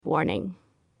warning.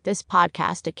 This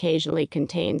podcast occasionally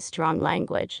contains strong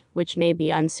language, which may be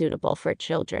unsuitable for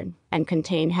children, and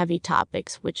contain heavy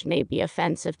topics which may be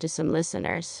offensive to some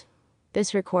listeners.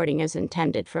 This recording is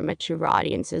intended for mature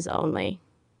audiences only.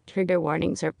 Trigger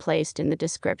warnings are placed in the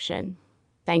description.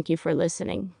 Thank you for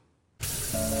listening.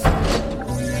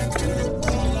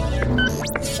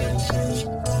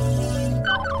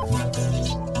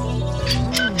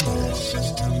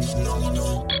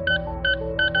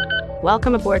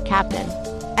 Welcome aboard, Captain.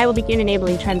 I will begin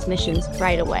enabling transmissions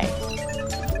right away.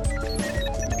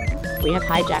 We have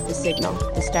hijacked the signal.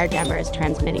 The Starjammer is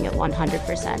transmitting at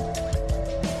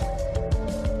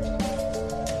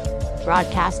 100%.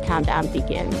 Broadcast countdown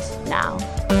begins now.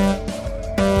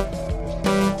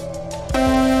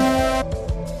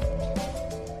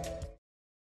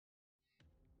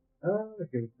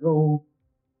 Here we go.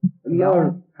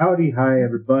 Hello. Howdy, hi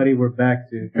everybody. We're back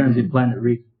to Transient Planet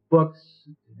Reads Books.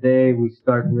 Today we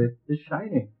start with The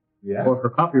Shining. Yeah. Or for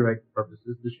copyright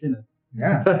purposes, The Shining.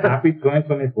 Yeah. Happy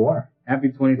 2024. Happy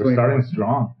 2024. We're starting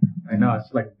strong. I know,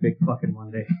 it's like a big fucking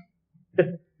Monday.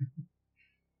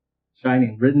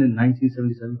 Shining, written in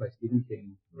 1977 by Stephen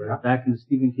King. We're back in the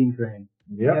Stephen King train.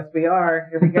 Yep. Yes, we are.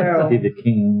 Here we go. Stephen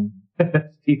King.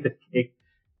 Stephen King.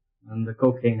 And the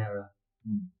cocaine era.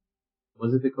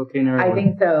 Was it the cocaine era? I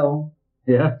think so.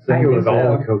 Yeah. I think it was so.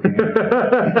 all a cocaine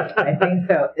era. I think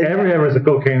so. Every era was a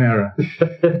cocaine era.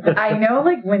 I know,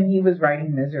 like, when he was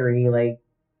writing Misery, like,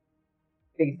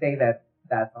 they say that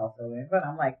that's also it, but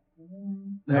I'm like,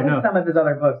 I know. some of his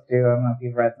other books too. I don't know if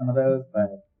you've read some of those,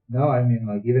 but. No, I mean,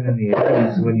 like, even in the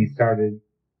 80s when he started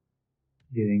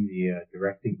getting the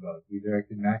directing bug, he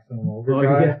directed Maximum Overdrive.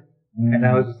 Oh, yeah. And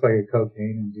that was just like a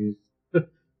cocaine-induced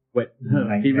Wet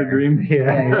nightmare. fever dream.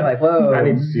 Yeah, you're like, whoa. I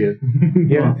need to see it.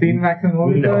 You haven't seen Maximum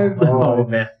Overdrive? Oh,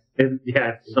 man.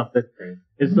 It's something.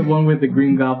 It's the one with the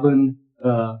Green Goblin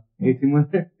 18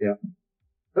 with it? Yeah.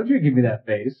 Don't you give me that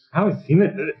face. I haven't seen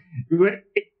it.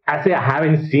 I say I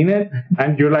haven't seen it,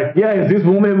 and you're like, yeah, is this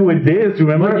woman with this?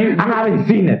 Remember? I haven't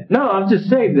seen it. No, I'm just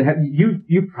saying that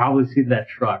you probably see that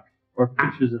truck or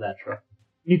pictures of that truck.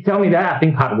 You tell me that, I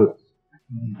think Hot Wheels.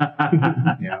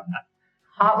 Yeah.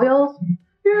 Hot Wheels?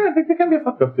 Yeah, I think they can be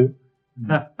fucked up too.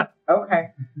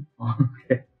 Okay.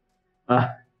 Okay.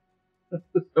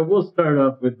 So we'll start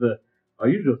off with our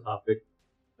usual topic.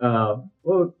 Well,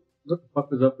 what the fuck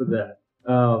was up with that?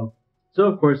 So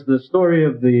of course the story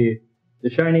of the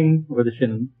Shining or the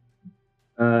Shinin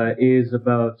is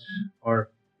about our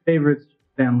favorite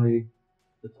family,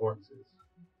 the Torrances.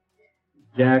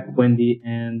 Jack, Wendy,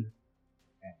 and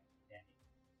Andy.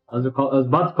 I was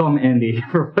about to call him Andy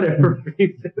for whatever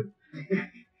reason.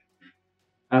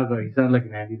 I don't know, he sounded like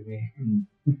an Andy to me.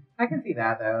 I can see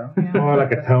that, though. More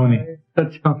like a Tony.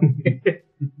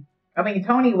 I mean,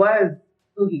 Tony was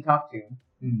who he talked to.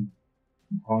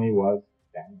 Tony was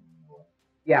Daniel.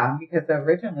 Yeah, because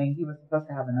originally he was supposed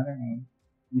to have another name.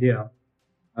 Yeah.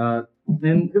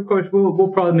 And of course,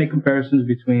 we'll probably make comparisons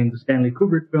between the Stanley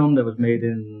Kubrick film that was made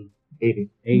in 80,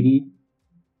 3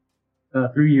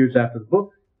 years after the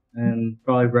book, and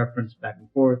probably reference back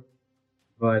and forth.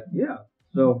 But yeah,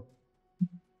 so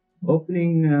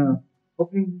opening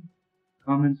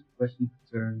comments, questions,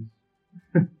 concerns.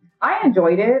 I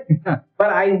enjoyed it, but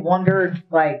I wondered,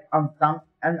 like,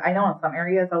 and I know in some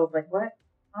areas I was like, what?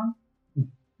 Huh?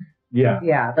 Yeah.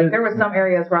 Yeah, like there were some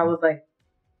areas where I was like,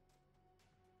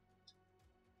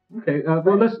 Okay,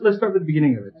 well let's start with the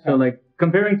beginning of it. Okay. So like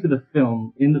comparing to the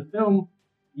film, in the film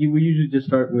we usually just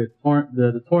start with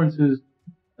the Torrances,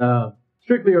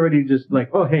 strictly already just like,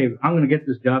 oh hey, I'm gonna get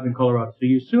this job in Colorado. So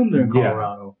you assume they're in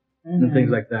Colorado and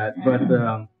things like that. But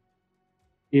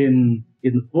in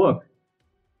the book,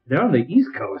 they're on the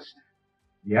East Coast.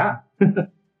 Yeah.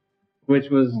 Which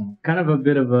was kind of a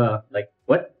bit of a like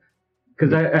what?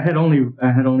 Because I had only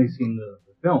seen the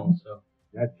film, so.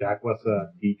 Yeah, Jack was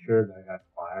a teacher that got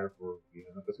fired for being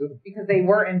in the facility. Because they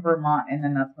were in Vermont, and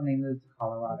then that's when they moved to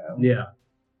Colorado. Yeah.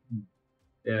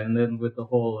 Yeah, and then with the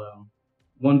whole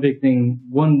one big thing,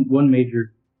 one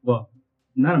major, well,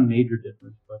 not a major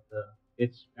difference, but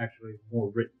it's actually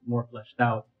more fleshed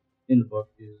out in the book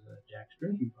is Jack's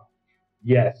drinking problem.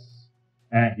 Yes,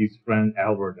 and his friend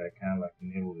Albert that kind of like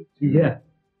enabled it too. Yeah.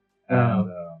 And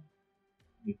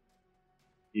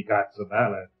he got so bad.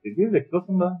 Like, did they kill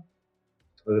somebody?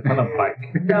 Or they found a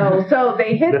bike? No, so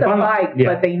they hit the bike, yeah.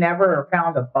 but they never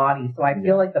found a body. So I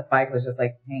feel like the bike was just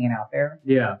like hanging out there.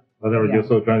 Yeah. Well, they were just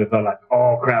so drunk they thought like,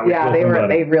 oh crap, we killed they somebody.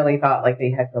 They really thought like they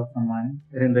had killed someone.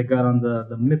 And they got on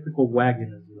the mythical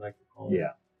wagon, as we like to call it.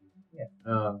 Yeah.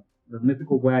 The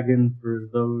mythical wagon, for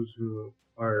those who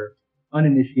are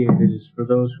uninitiated, is for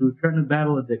those who turn to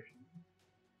battle addiction.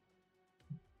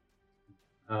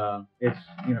 It's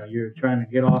you're trying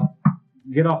to get off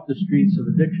the streets of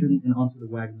addiction and onto the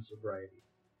wagon of sobriety.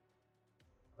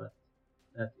 But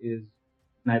that is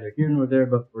neither here nor there.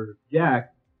 But for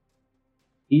Jack,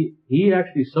 he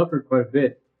actually suffered quite a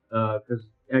bit because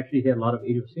actually he had a lot of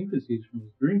idiosyncrasies from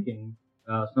his drinking,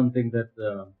 something that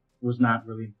was not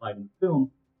really implied in the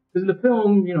film. Because in the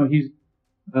film, he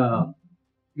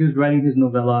was writing his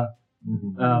novella,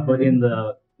 but in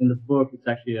the book, it's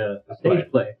actually a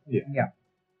stage play. Yeah.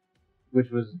 Which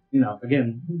was,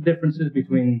 again, differences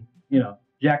between,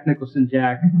 Jack Nicholson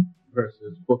Jack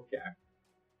versus Book Jack.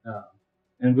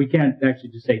 And we can't actually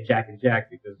just say Jack and Jack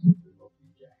because they're both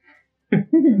named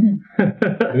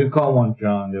Jack. We call one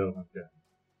John, the other one Jack.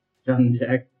 John and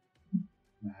Jack.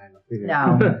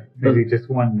 No. Maybe just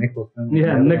one Nicholson.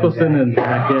 Yeah, Nicholson and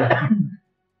Jack, yeah.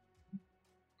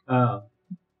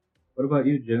 What about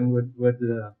you, Jim?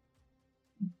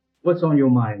 What's on your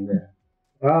mind there?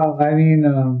 Well, I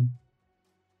mean,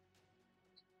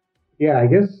 yeah, I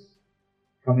guess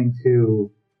coming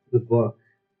to the book,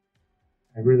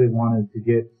 I really wanted to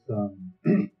get some,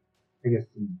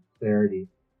 some clarity.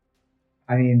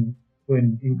 I mean,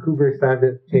 when in Kubrick's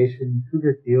adaptation,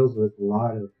 Kubrick deals with a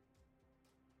lot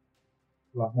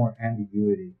more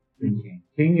ambiguity than King.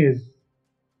 King is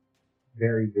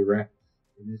very direct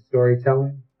in his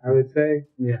storytelling, I would say.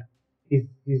 Yeah.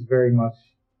 He's very much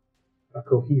a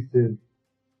cohesive.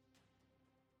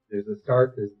 There's a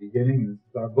start, there's a beginning, and this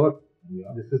is our book. Yeah.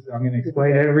 I'm going to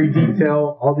explain every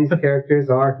detail. All these characters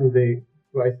are who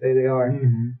I say they are.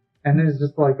 Mm-hmm. And there's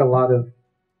just like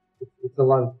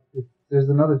there's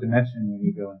another dimension when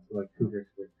you go into like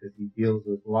Kubrick's work because he deals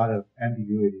with a lot of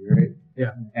ambiguity, right?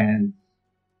 Yeah. And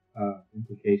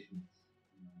implications.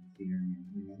 He's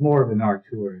more of an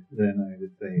auteur than I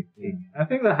would say. I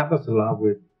think that happens a lot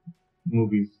with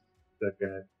movies that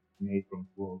get made from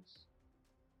books.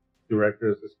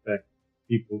 Directors expect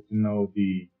people to know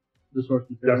the source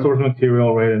material. source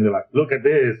material, right? And they're like, look at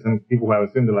this, and people who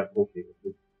haven't seen, they're like, okay.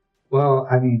 Well,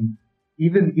 I mean,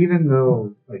 even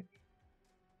though like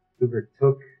Kubrick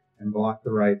took and bought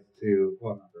the rights to,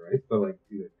 well, not the rights, but like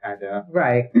to adapt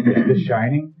Right. The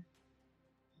Shining,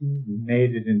 he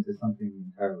made it into something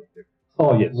entirely different.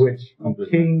 Oh yes, Which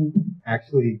completely. King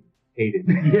actually hated.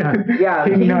 Yeah. Yeah,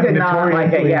 King he did not like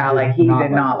it. notoriously Yeah, like he not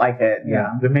did not like it.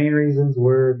 Yeah. The main reasons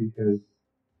were because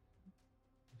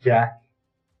Jack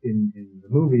in the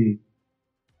movie,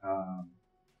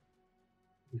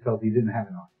 he felt he didn't have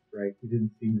an arc, right? He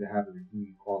didn't seem to have a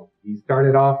redeeming quality. He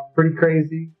started off pretty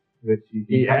crazy, which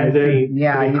you kind of see.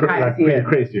 Yeah, you kind of see it.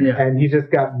 crazy. Yeah. And it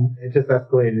just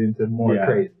escalated into more Yeah.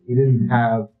 crazy. He didn't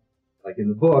have, like in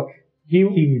the book, he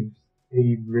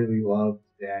really loved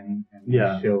Danny, and he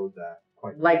Yeah. showed that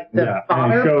quite. Like the Yeah, and it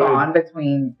father showed- bond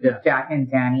between Yeah. Jack and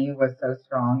Danny was so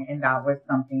strong, and that was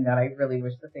something that I really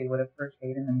wish that they would have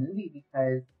portrayed in the movie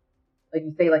because, like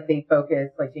you say, like they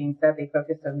focused, like James said, they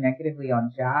focused so negatively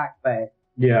on Jack, but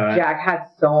Yeah. Jack had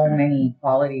so many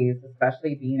qualities,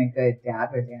 especially being a good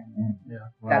dad with Danny,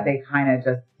 that they kind of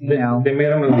just, They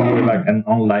made him like an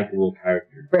unlikable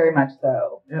character, very much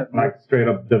so. Yeah. like straight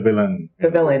up the villain. The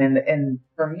villain, and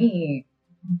for me,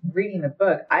 reading the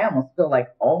book, I almost feel like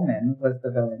Ullman was the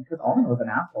villain because Ullman was an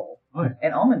asshole. Oh, yeah.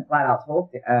 And Ullman flat out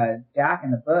told Jack in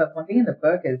the book, one thing in the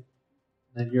book is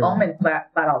Ullman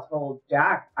flat out told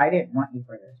Jack, I didn't want you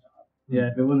for this job. Yeah,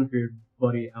 if it wasn't for your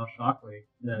buddy Al Shockley,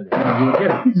 then you would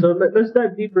get it. So let's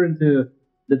dive deeper into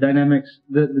the dynamics,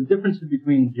 the differences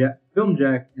between Film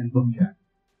Jack and Book Jack.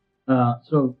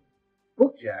 So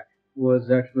Book Jack was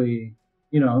actually,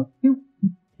 he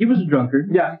was a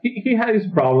drunkard. Yeah, he had his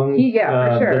problems.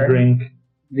 For sure. The drink,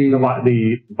 The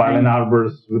the violent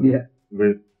outbursts with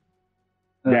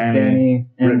Danny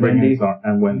and Wendy.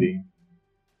 Wendy.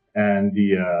 And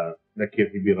the kid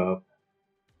he beat up.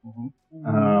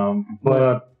 Mm-hmm.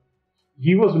 But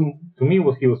he was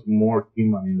more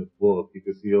human in the book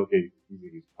because you see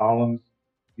his problems.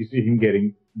 You see him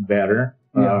getting better,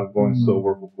 going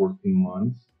sober for 14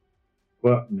 months.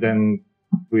 But then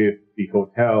with the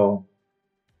hotel,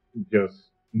 just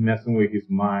messing with his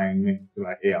mind, making him feel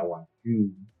like, hey, I want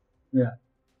you. Yeah.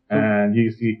 And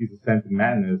you see his sense of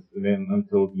madness, and then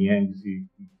until the end, you see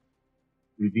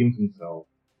he redeems himself.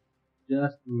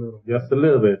 Just a little. Just a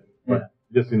little bit, but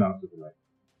just enough to be like.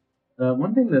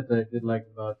 One thing that I did like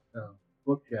about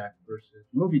Book Jack versus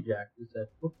Movie Jack is that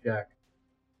Book Jack,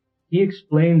 he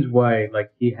explains why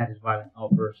he had his violent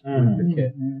outburst with the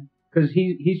kid, because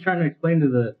he's trying to explain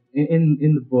to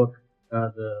in the book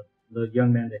the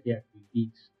young man that he actually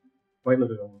beats quite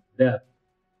literally almost to death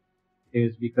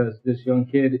is because this young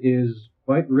kid is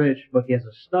quite rich, but he has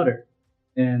a stutter,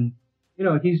 and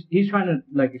he's trying to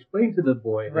like explain to the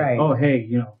boy that, Right. oh, hey,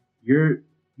 you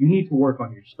need to work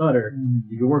on your stutter.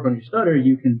 If you work on your stutter,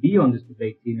 you can be on this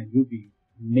debate team and you'll be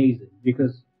amazing.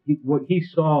 Because what he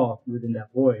saw within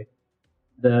that boy,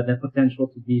 the potential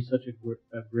to be such a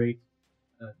great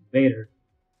debater.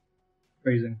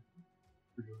 Phrasing.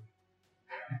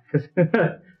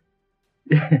 I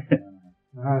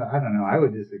don't know. I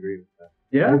would disagree with that.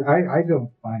 Yeah? I don't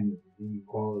find redeeming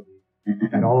quality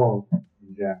at all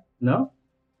in Jack. No?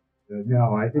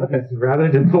 No, I think he's a rather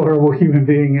deplorable human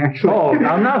being, actually. Oh,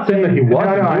 I'm not saying that he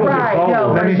wasn't. No, He was Right, a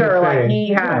no, Let for me sure. just Like say, he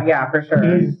had, yeah, for sure.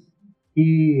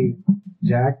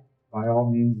 Jack, by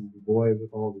all means, is the boy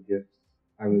with all the gifts,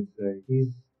 I would say. He's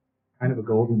kind of a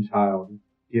golden child,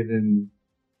 given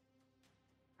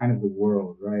kind of the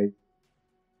world, right?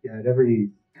 Yeah, at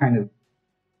every kind of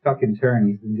tuck and turn,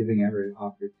 he's been giving every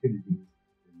opportunity.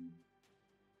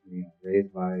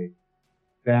 Raised by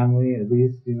family, at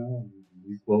least, he's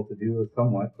well-to-do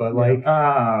somewhat, but like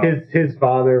his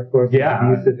father, of course, is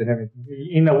abusive and everything.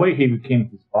 In a way, he became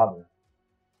his father.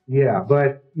 Yeah,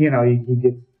 but he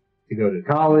gets to go to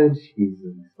college. He's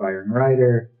an aspiring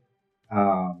writer.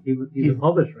 He's a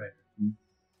published writer.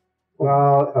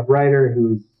 Well, a writer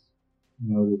who's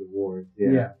noted awards.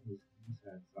 Yeah. He's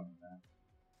had some of that.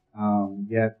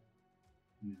 Yet,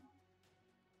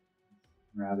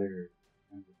 rather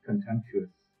kind of contemptuous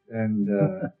and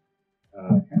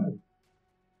kind of,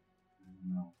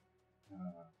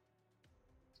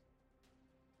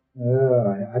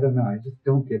 I don't know. I just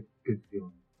don't get good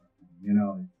feelings from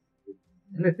him.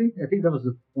 And I think that was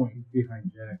the point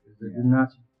behind Jack, is that you're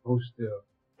not supposed to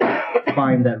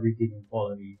find that redeeming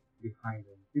quality behind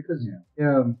him, because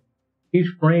he's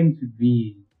framed to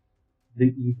be the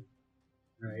evil,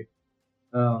 right?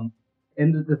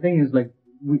 And the thing is, like,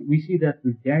 we see that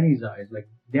through Danny's eyes. Like,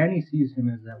 Danny sees him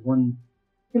as that one,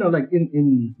 like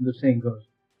in the saying goes,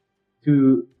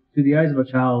 to the eyes of a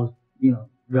child,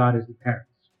 God is the parents.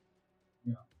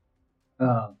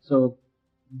 So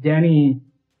Danny,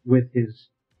 with his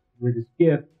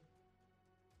gift,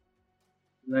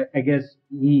 I guess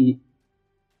he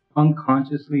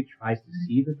unconsciously tries to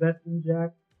see the best in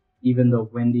Jack, even though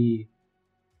Wendy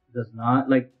does not.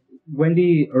 Like,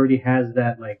 Wendy already has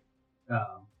that, like,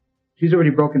 she's already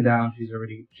broken down.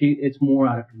 It's more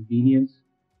out of convenience,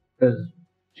 because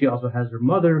she also has her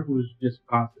mother, who's just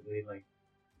constantly like,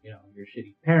 you're a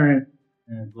shitty parent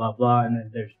and blah blah. And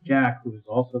then there's Jack, who's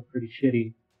also pretty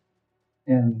shitty.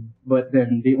 But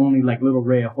then the only like little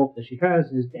ray of hope that she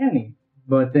has is Danny.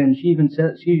 But then she even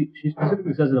says, she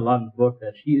specifically says it a lot in the book,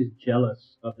 that she is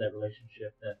jealous of that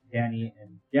relationship that Danny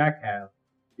and Jack have,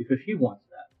 because she wants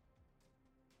that.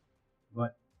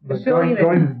 But going,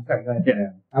 sorry, go ahead.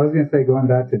 yeah, I was gonna say, going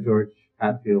back to George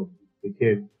Hatfield, the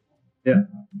kid. Yeah.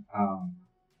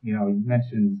 You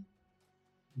mentioned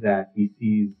that he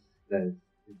sees that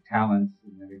his talents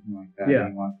and everything like that,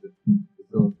 and he wants to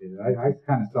facilitate it. I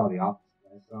kind of saw the opposite.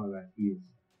 I saw that he is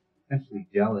essentially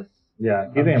jealous. Yeah,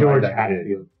 of he didn't George like that kid.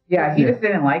 Hatfield. Yeah, he just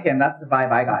didn't like him. That's the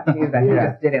vibe I got too. That he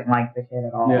just didn't like the kid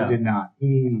at all. Yeah. He did not.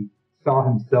 He saw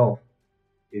himself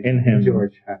in him,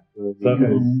 George Hatfield, So-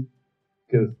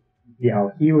 because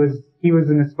he was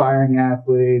an aspiring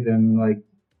athlete, and like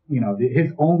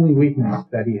his only weakness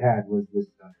that he had was this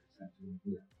stutter,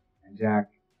 essentially. And Jack,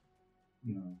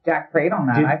 Jack preyed on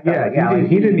that. I felt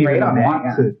he didn't even preyed on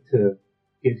want it, to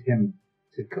get him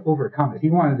to overcome it. He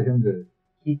wanted him to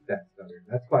keep that stutter.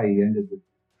 That's why he ended with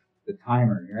the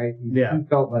timer, right? He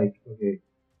felt like, okay,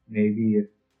 maybe if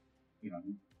he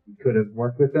could have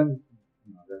worked with him,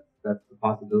 that's a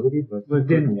possibility, but he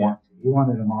didn't want to. He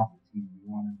wanted him off the team. He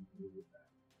wanted him to live with that.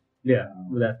 Yeah,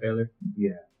 with that failure.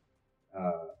 Yeah.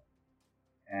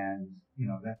 And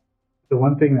that the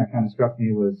one thing that kind of struck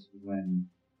me was when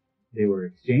they were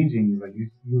exchanging, he's like, you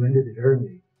ended it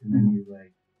early. And then he's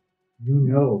like,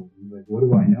 he's like, what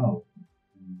do I know?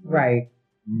 Like, right.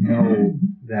 You know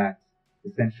that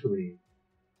essentially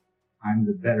I'm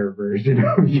the better version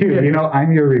of you.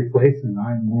 I'm your replacement.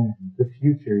 I'm the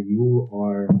future. You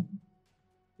are.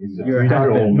 You're a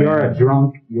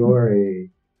drunk. You're a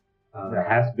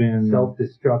has been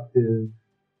self-destructive,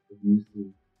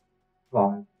 abusive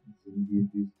thought.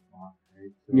 Abusive thought,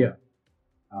 right? So,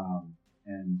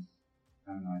 and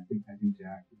I don't know. I think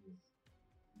Jack is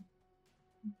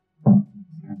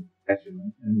kind of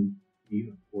petulant and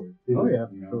even for it too. Oh yeah,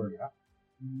 sure. Yeah.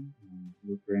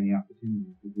 Look for any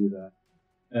opportunity to do that.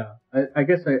 Yeah, I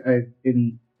guess I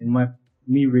in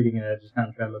me reading it, I just kind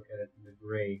of try to look at it in the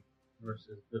gray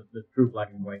versus the true black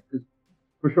and white. Because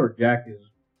for sure, Jack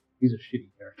he's a shitty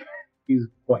character. He's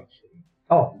quite shitty.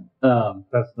 Oh,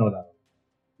 that's no doubt.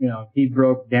 He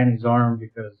broke Danny's arm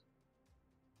because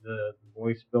the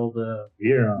boy spilled a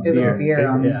Beer on It was Beer. beer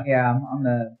on, Yeah.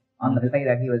 on the plate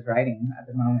that he was writing at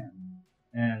the moment.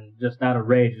 and just out of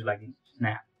rage, like he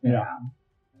snapped. You know?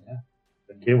 Yeah.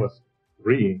 The kid was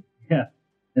 3.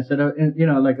 Instead of,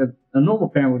 like a normal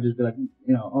parent would just be like,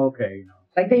 okay,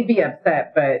 Like they'd be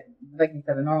upset, but like you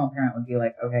said, a normal parent would be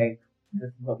like, okay, this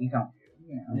is what we don't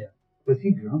do. Yeah. Was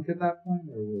he drunk at that point,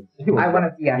 or was? I want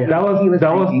to see. Yeah, That was he was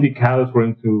that was drinking. the catalyst for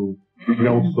him to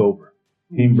go sober.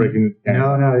 Him breaking the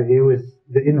No, it was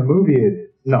in the movie. It is.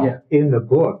 No. Yeah. In the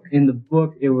book, In the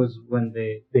book, it was when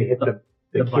they they hit the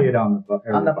the kid bike. on the bike.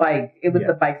 On the bike. It was Yeah.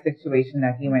 the bike situation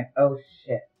that he went, oh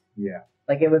shit. Yeah.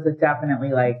 Like it was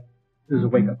definitely like it was a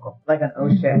wake up call. an oh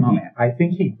shit And moment. I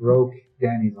think he broke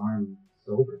Danny's arm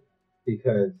sober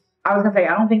because I was gonna say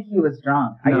I don't think he was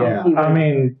drunk. I No. think he was. I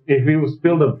mean, if he was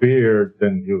spilled a beer,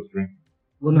 then he was drinking.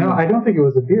 Well, no, I don't think it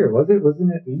was a beer. Was it?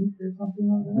 Wasn't it ink or something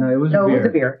like that? no, it was no, a it beer. was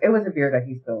a beer. It was a beer that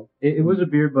he spilled. It was a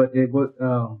beer, but it was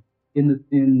in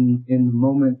the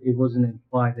moment it wasn't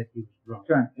implied that he was drunk.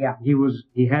 Drunk. Yeah.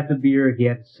 He had the beer, he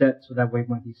had it set so that way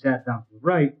when he sat down to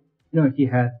write, he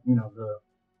had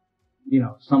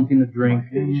something to drink,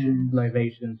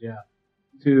 libations, yeah,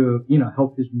 to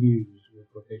help his muse with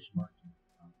quotation marks.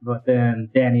 But then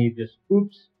Danny just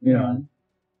oops,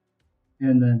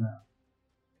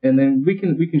 and then we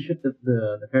can shift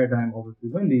the paradigm over to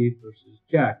Wendy versus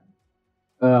Jack.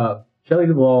 Shelley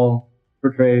Duvall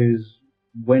portrays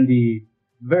Wendy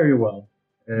very well.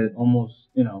 Almost,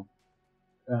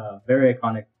 very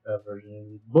iconic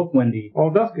version. Book Wendy. Well,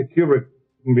 Duska Kubrick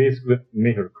basically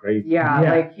made her crazy. Yeah.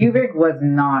 Yeah. Like Kubrick was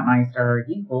not nice to her.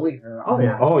 He bullied her. Oh,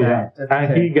 yeah. Oh yeah,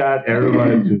 and he got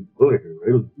everybody to bully her.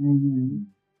 Really? Mhm.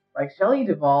 Like Shelley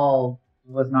Duvall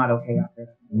was not okay after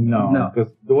that. No,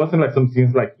 because there wasn't like some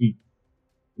scenes like he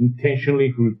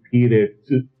intentionally repeated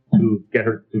to get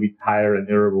her to be tired and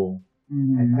irritable.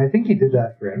 I think he did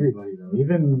that for everybody though.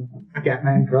 Even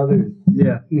Scatman Crothers.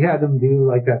 Yeah. He had them do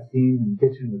like that scene in the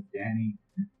kitchen with Danny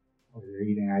where they're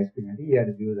eating ice cream. I think he had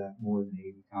to do that more than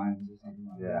 80 times or something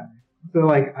like that. So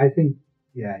like I think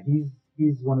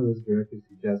he's one of those directors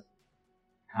who just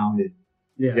pounded.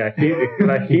 Yeah,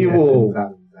 he will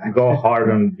go hard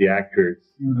on the actors.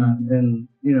 And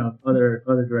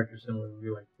other directors similar would be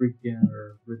like Friedkin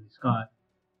or Ridley Scott,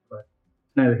 but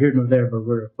neither here nor there. But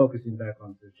we're focusing back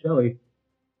on Shelley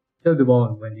Duvall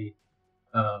and Wendy.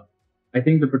 I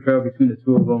think the portrayal between the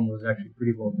two of them was actually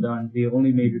pretty well done. The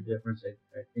only major difference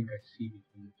I think I see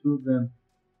between the two of them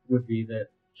would be that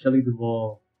Shelley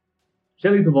Duvall's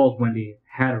Wendy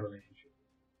had a relationship,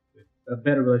 a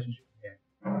better relationship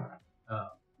with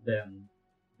Danny,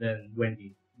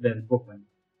 than Book Wendy.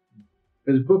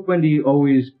 Because Book Wendy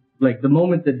always, like, the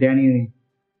moment that Danny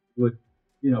would,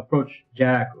 approach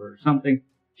Jack or something,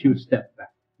 she would step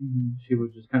back. She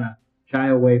would just kind of shy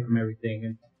away from everything.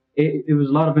 And it was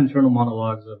a lot of internal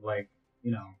monologues of, like,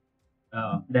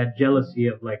 that jealousy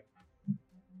of, like,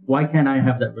 why can't I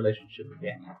have that relationship with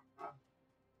Danny?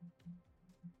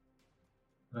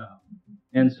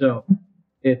 And so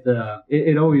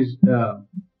it always,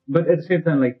 but at the same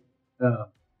time, like,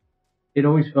 it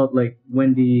always felt like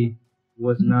Wendy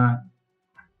was not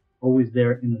always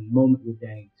there in the moment with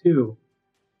Danny too,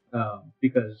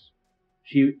 because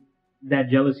that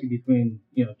jealousy between,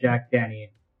 Jack, Danny,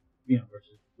 and,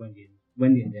 versus Wendy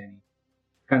and Danny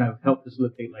kind of helped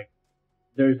facilitate, like,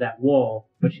 there's that wall,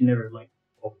 but she never, like,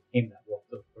 overcame that wall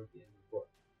towards the end of the book.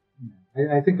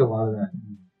 I think a lot of that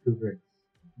in Kubrick's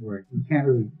work, you can't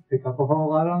really pick up a whole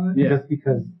lot on it, Yeah. just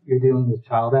because you're dealing with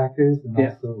child actors and Yeah.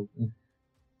 also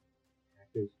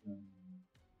actors from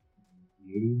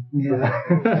the 80s.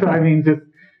 Yeah. So, I mean,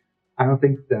 I don't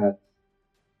think that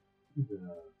the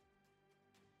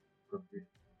appropriate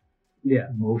Yeah.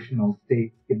 emotional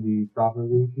states can be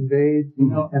properly conveyed, you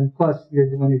know, and plus,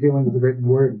 when you're dealing with the written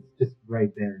word, it's just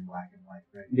right there in black and white,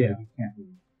 right? Yeah. You can't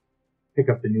really pick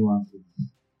up the nuances.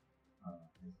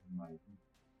 In my opinion.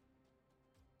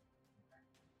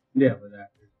 Yeah, with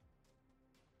actors.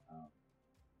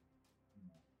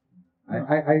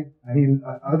 I mean,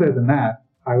 other than that,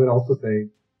 I would also say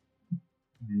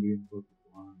Indian book is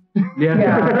blonde.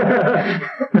 Yeah.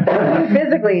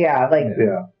 Physically, yeah. Like,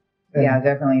 Yeah. yeah,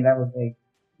 definitely. That was like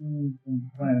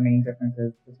one of the main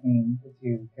differences between the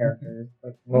two characters.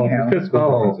 Like, Well, you know,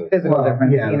 physical differences. physical well,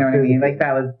 differences. yeah, You know what I mean? physical. Like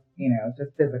that was,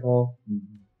 just physical.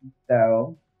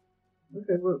 So,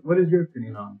 Okay, what is your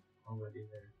opinion on Wendy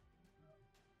there?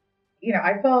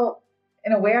 I felt,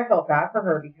 in a way, I felt bad for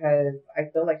her because I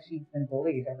feel like she's been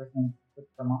bullied ever since with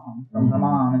her mom, from her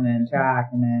mom, and then Jack,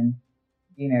 and then,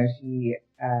 she,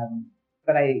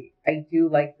 but I do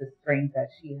like the strength that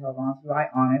she held on to. I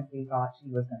honestly thought she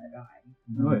was going to die.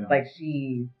 Oh, yeah. Like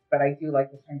she but I do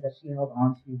like the strength that she held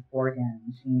on to for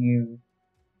Dan. She knew,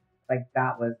 like,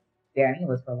 Danny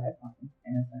was her lifeline,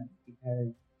 in a sense,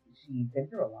 because she'd been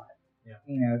through a lot. Yeah.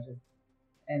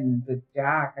 And with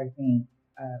Jack, I think,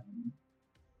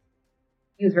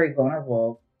 he was very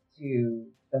vulnerable to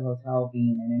the hotel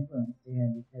being an influence to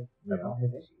him because of all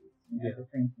his issues, the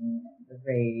drinking and the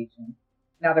rage. And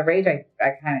now the rage, I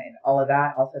kind of, all of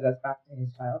that also goes back to his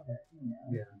childhood,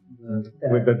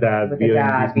 with the dad beating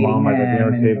his mom at the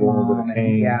dinner table with a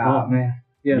cane. Oh man.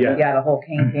 Yeah, the whole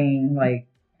cane thing. Like,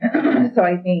 so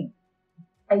I think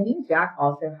Jack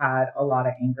also had a lot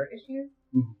of anger issues,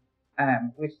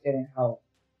 which didn't help,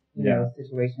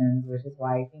 situations, which is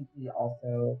why I think he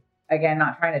also, again,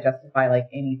 not trying to justify like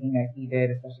anything that he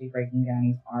did, especially breaking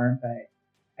Danny's arm, but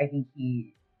I think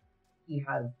he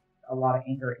has a lot of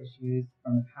anger issues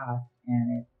from the past,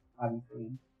 and it's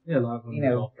obviously, a lot of them,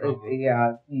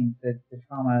 the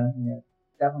trauma,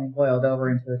 definitely boiled over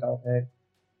into adulthood.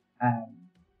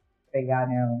 But yeah,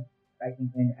 no, I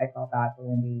think I felt bad for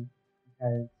Wendy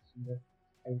because she was,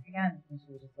 again,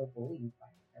 she was just so bullied by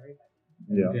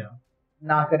everybody. Yeah.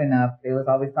 Not good enough. It was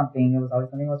always something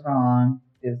was wrong.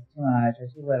 It was too much or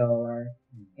too little, or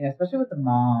especially with the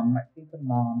mom. I think the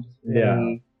mom just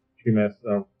really she messed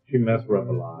her up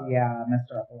a lot. Yeah,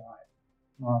 messed her up a lot.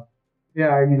 Well, yeah,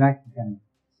 I mean, I can kind of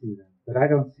see that, but I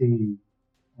don't see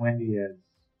Wendy as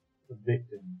a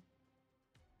victim,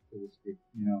 so to speak.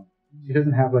 She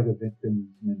doesn't have like a victim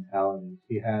mentality.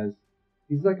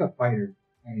 She's like a fighter.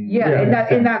 I mean,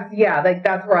 that's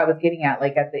where I was getting at.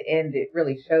 Like at the end, it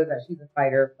really shows that she's a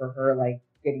fighter for her, like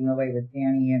getting away with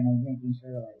Danny and like, making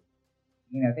sure, like,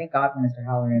 thank God for Mr.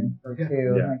 Halloran for two,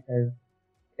 because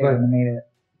they wouldn't have made it.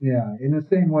 Yeah, in the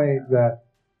same way that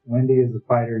Wendy is a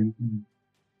fighter, you can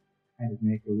kind of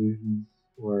make allusions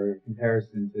or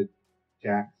comparison to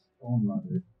Jack's own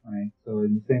mother, right? So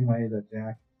in the same way that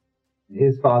Jack and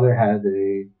his father had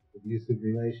a abusive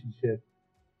relationship,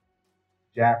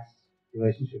 Jack's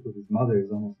relationship with his mother is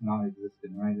almost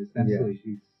non-existent, right? Essentially,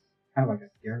 she's kind of like a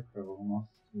scarecrow almost.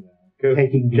 Because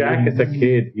Jack, as a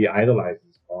kid, he idolized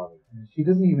his father. She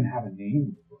doesn't even have a name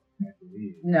in the book, I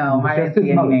believe. No, I didn't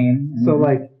see any name. So,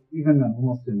 like, even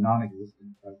almost a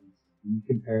non-existent presence. And you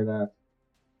compare that,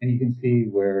 and you can see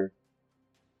where,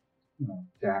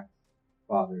 Jack's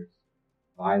father's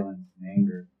violence and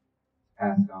anger is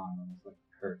passed on almost like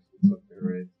a curse. It's like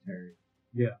hereditary.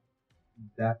 Yeah.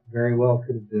 That very well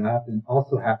could have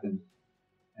also happened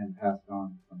and passed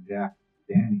on from Jack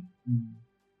to Danny.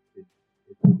 If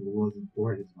it wasn't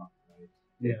for his mom, right?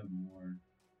 Yeah. More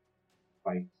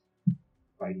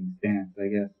fighting stance, I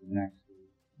guess, and actually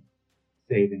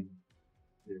saving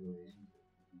their relationship.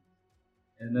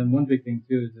 And then one big thing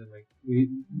too is that like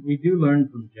we do learn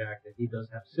from Jack that he does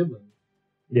have siblings.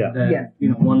 Yeah. That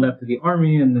one left to the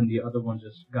army and then the other one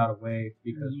just got away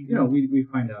because we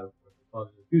find out of course the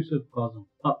father's abusive, calls them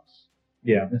pups.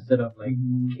 Yeah. Instead of like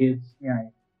kids. Yeah.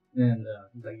 And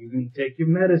he's like, you can take your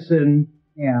medicine.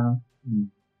 Yeah.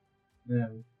 Yeah.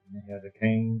 And he had a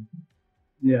cane.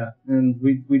 Yeah, and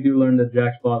we do learn that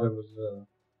Jack's father was a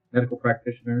medical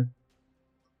practitioner.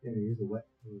 Yeah, he was a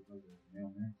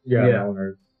male nurse. Male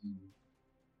nurse.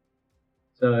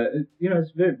 So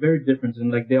it's very very different,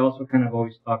 and like they also kind of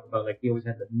always talk about like he always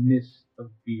had the mist of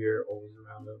beer always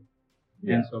around him,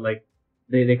 and so like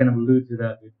they kind of allude to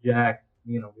that with Jack,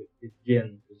 with his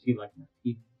gin because he liked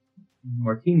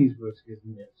martinis was his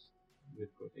mist with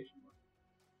quotation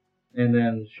marks, and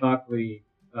then Shockley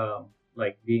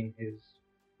like being his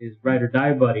ride or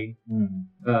die buddy,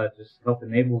 just help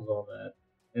enables all that.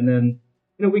 And then,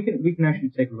 we can actually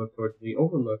take a look towards the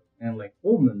Overlook and like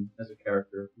Ullman as a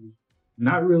character who's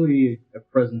not really a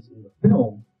presence in the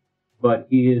film, but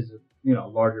he is, a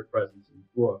larger presence in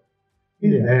the book.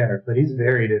 He's there, but he's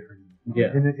very different.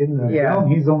 Yeah. In the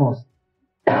film, he's almost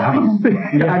nice.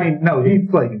 I mean, no, he's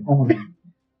like almost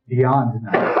beyond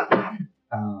nice.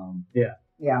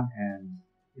 Yeah. And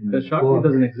because Shockley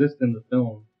doesn't exist in the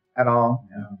film. At all.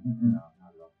 No, not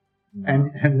at all.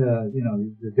 And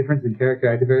the difference in character,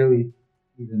 I barely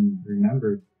even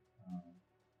remembered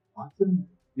Watson.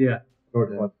 Yeah.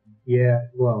 Yeah.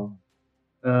 Well.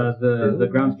 The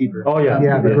groundskeeper. Oh yeah.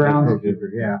 Yeah, the groundskeeper.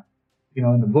 Yeah.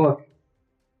 In the book,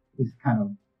 he's kind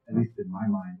of, at least in my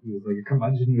mind, he was like a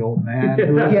curmudgeon-y old man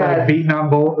who was like beating on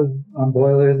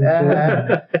boilers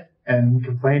and shit, and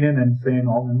complaining and saying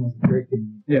Altman was a prick.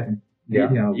 And,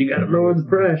 you gotta lower the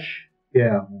pressure.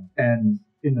 Yeah, and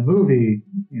in the movie,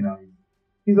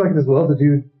 he's like this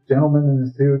well-to-do gentleman in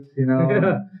a suit,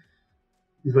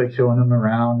 He's like showing them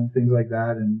around and things like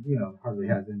that, and hardly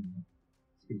has any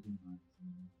speaking lines.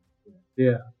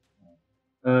 Yeah.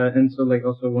 And so like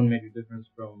also one major difference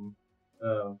from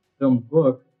filmed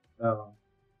book,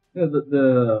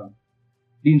 the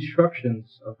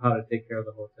instructions of how to take care of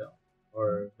the hotel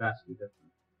are vastly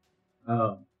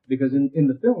different. Because in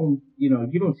the film, you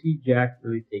don't see Jack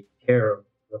really take care of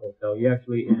the hotel. You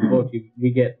actually, in the book,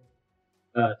 we get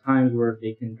times where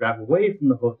they can drive away from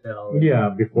the hotel. Yeah,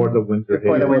 before the winter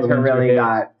Before the hit. winter really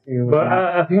got to. But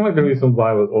I think like the reason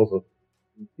why was also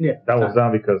that was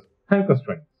done because time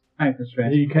constraints. Time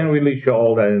constraints. You can't really show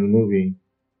all that in the movie,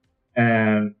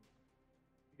 and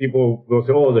people go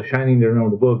say, "Oh, The Shining." They know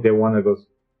the book. They want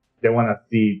to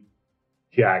see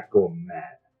Jack go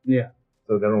mad. Yeah.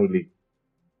 So they don't really.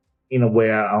 In a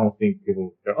way, I don't think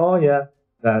people go, "Oh yeah,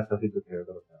 that's how he took care of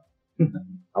the hotel."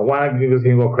 I want to see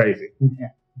him go crazy.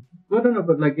 Yeah. I don't know,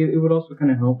 but like it would also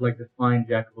kind of help like define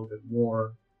Jack a little bit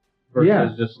more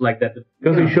versus just like that.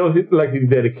 Because he shows like his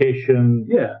dedication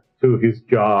to his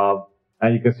job,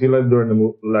 and you can see like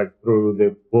during through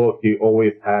the book, he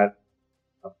always had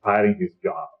a pride in his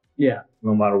job. Yeah.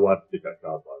 No matter what the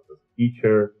job was, as a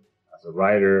teacher, as a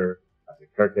writer, as a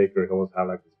caretaker, he always had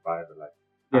like this pride of like,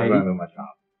 I'm gonna do my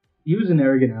job. He was an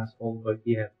arrogant asshole, but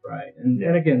he had pride. And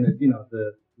again,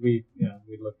 we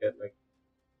look at it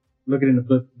in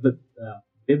the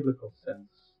biblical sense.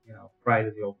 Pride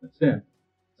is the ultimate sin.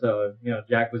 So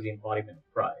Jack was the embodiment of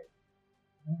pride.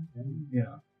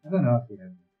 I don't know if he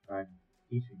had pride in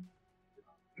teaching.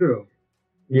 True.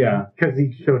 Yeah, because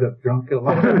he showed up drunk a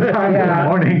lot of the time in the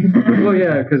morning. Well,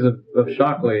 yeah, because of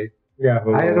Shockley. Yeah,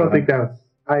 I don't think that was.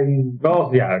 I mean,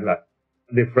 well, yeah, like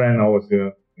the friend always.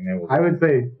 I would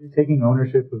say taking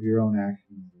ownership of your own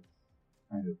actions is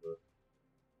kind of a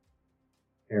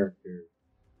character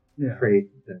trait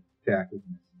that Jack is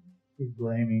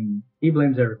missing. He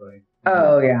blames everybody.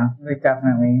 Oh yeah, like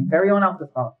definitely. Everyone else's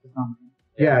fault. It's not mine.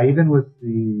 Yeah, even with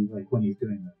when he's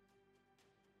doing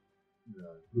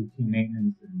the routine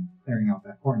maintenance and clearing out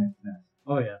that hornet's nest.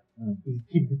 Oh yeah.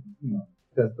 He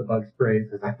does the bug spray.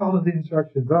 Says, I followed the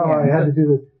instructions. I had to do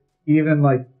this. Even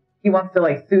he wants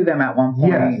to sue them at one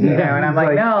point. Yes, and I'm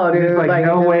like, no, dude. Like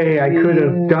no way I could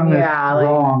have done this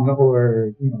wrong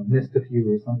or missed a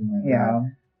few or something like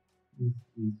that.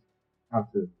 He's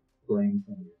out to blame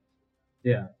somebody.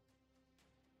 Yeah.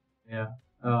 Yeah.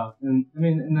 And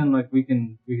then we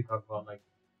can talk about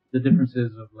the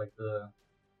differences of the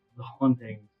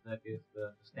hauntings that is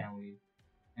the Stanley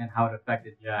and how it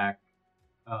affected Jack.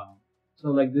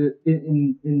 So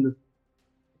in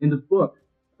the book,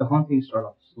 the hauntings start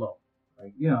off slow.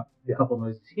 A couple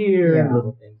noises here,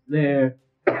 little things there.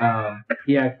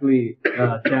 He actually,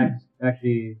 Jack's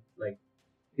actually,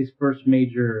 his first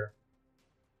major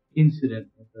incident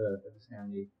at the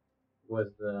Stanley was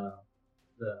the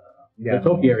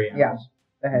topiary animals.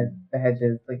 Yeah, the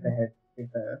hedges,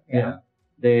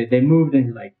 They moved and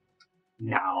he's like,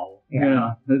 no.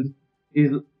 Yeah.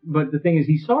 But the thing is,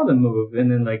 he saw them move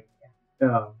and then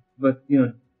but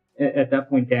at that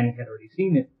point, Danny had already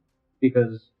seen it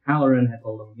because Halloran had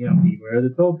told him, beware the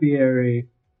topiary.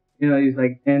 He's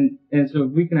like, and so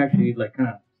we can actually kind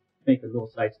of make a little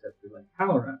sidestep to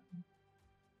Halloran.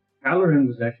 Halloran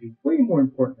was actually way more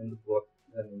important in the book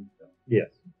than in the film. Yes.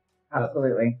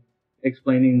 Absolutely.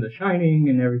 Explaining The Shining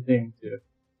and everything to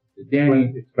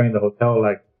Danny. Explain the hotel,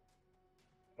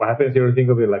 what happens if you think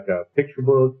of it like a picture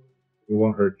book, it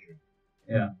won't hurt you.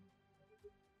 Yeah.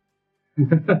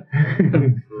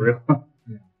 For real.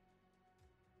 Yeah.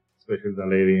 Especially the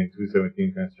lady in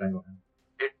 217 trying to strangle him.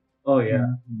 Oh, yeah.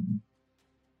 Mm-hmm.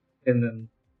 And then...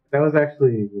 That was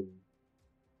actually...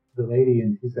 The lady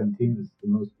in 217 was the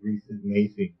most recent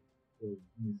Macy.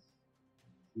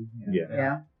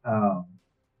 Yeah.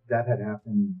 That had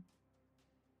happened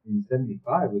in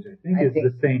 75, which I think is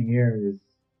the same year as...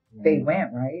 They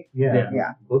went, right?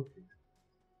 Yeah. Book.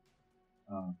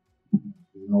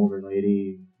 She's an older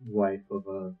lady, wife of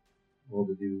a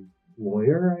well-to-do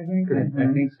lawyer, I think, or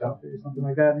something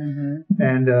like that. Mm-hmm.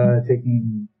 And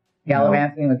taking...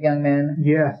 Gallivanting with young men.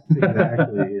 Yes,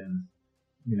 exactly. And,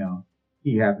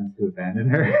 he happens to abandon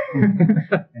her.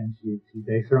 And she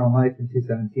takes her own life in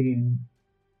 217.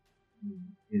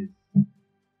 Is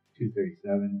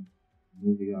 237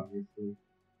 movie, obviously.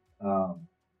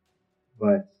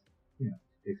 But, she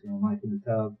takes her own life in the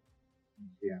tub. And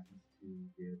she happens to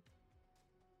get...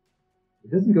 It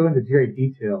doesn't go into great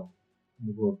detail in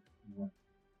the book what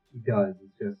she does.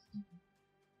 It's just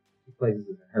she places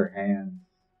it in her hands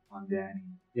on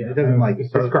Danny. Yeah. It doesn't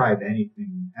describe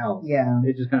anything else. Yeah.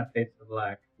 It just kind of fades to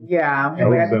black. Yeah.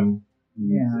 Shows them.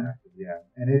 Yeah. Exactly. Yeah.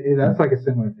 And that's a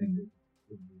similar thing.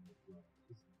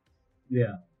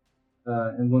 Yeah.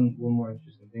 And one more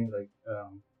interesting thing,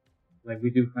 we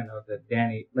do find out that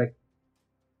Danny,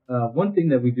 one thing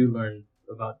that we do learn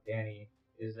about Danny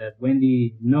is that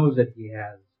Wendy knows that he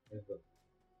has an ability.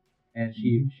 And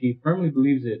she firmly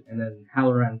believes it, and then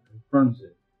Halloran confirms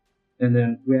it. And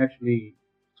then we actually,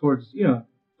 towards the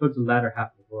latter half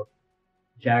of the book,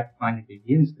 Jack finally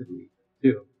begins to believe it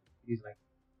too. He's like,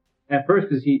 at first,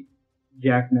 because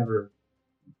Jack never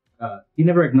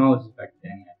acknowledged the fact that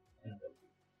Danny had an ability.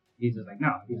 He's just like,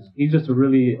 no, he's just a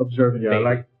really observant baby.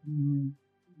 like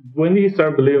when he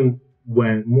started believing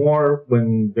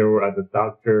when they were at the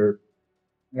doctor,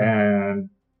 and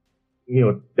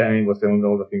Danny was saying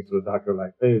all the things to the doctor,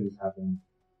 like, hey, this happened,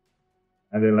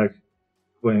 and then like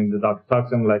when the doctor talks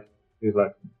to him, like he's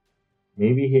like,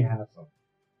 maybe he has something.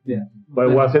 Yeah. But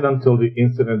it wasn't until the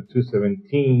incident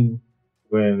 217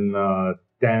 when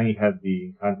Danny had the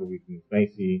encounter with Miss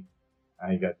Macy,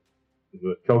 and he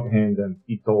was choking him, then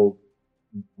he told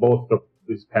both of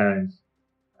his parents,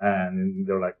 and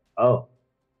they're like, oh.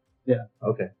 Yeah.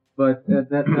 Okay. But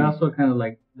that also kind of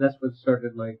like, that's what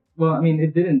started like, well, I mean,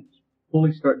 it didn't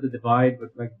fully start the divide, but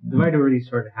like the divide already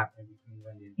started happening between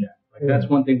Wendy and Jack. Like that's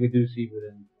one thing we do see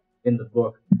in the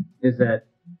book, is that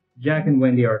Jack and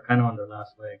Wendy are kind of on their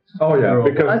last legs. Oh yeah,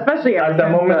 because especially at the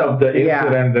moment of the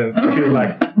incident, then she was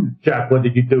like, Jack, what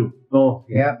did you do? Oh.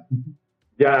 Yeah.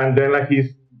 Yeah, and then like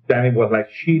Danny was like,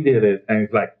 she did it, and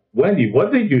he's like, Wendy,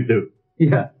 what did you do?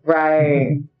 Yeah.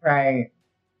 Right.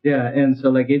 Yeah, and so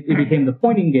like it became the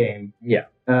pointing game. Yeah.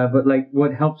 But like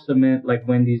what helped cement like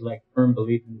Wendy's like firm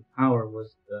belief in the power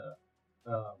was the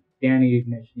Danny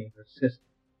mentioning her sister,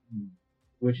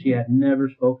 which she had never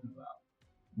spoken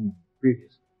about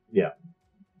previously. Yeah.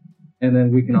 And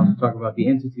then we can also talk about the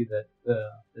entity that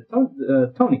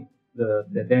Tony,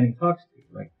 that Danny talks to.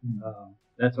 Like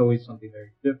that's always something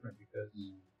very different because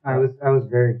I was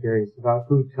very curious about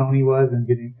who Tony was and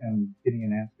getting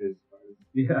an answer.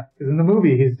 Yeah. Because in the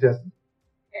movie he's just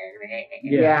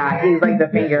Yeah, he's like the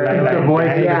finger. like the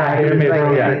voice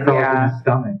yeah,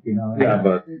 stomach, Yeah,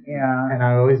 but And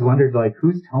I always wondered like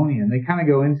who's Tony, and they kind of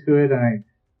go into it, and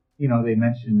they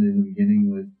mentioned in the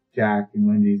beginning with Jack and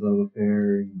Wendy's love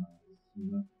affair,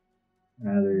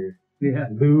 another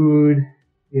lewd,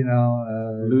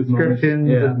 Lewd descriptions,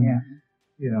 moments.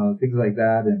 and things like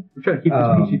that, and we're trying to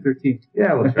keep this PG-13.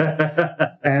 yeah, we'll try.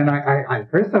 And I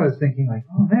at first I was thinking like,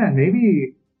 oh man,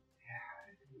 maybe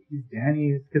he's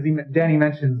Danny's, because Danny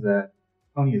mentions that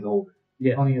Tony is older.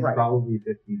 Yeah, Tony is probably 15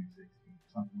 or 16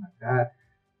 or something like that.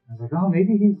 I was like, oh,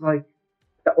 maybe he's like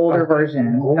the older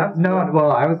version. Well,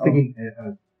 I was thinking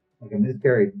like a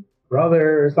miscarried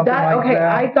brother or something like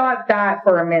that. I thought that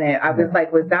for a minute. I was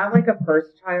like, was that like a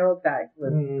first child that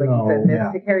was like you said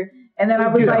miscarried? And then I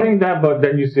was like, think that, but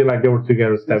then you see like they were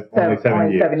together only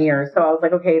 7 years. So I was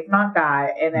like, okay, it's not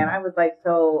that. And then I was like,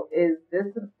 so is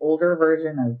this an older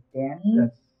version of Danny?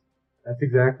 That's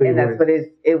exactly. And that's what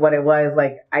it was.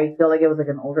 Like I feel like it was like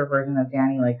an older version of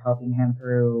Danny, like helping him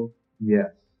through.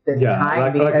 Yes. This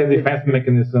time like a defense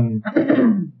mechanism.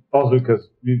 Also, because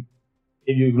if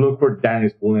you look for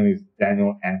Danny's full name, is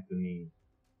Daniel Anthony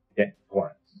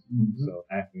Torrance. So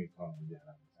Anthony Torrance.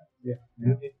 Yeah.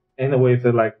 In a way, so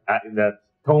like that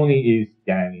Tony is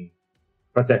Danny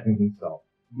protecting himself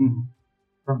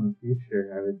from the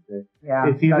future. I would say. Yeah.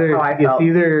 It's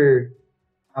either.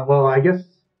 Well, I guess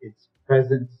it's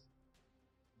present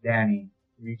Danny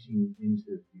reaching into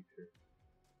the future.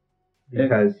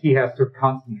 Because he has to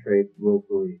concentrate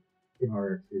locally in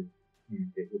order to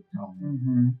communicate with Tony.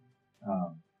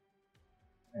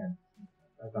 And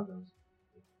I thought that was...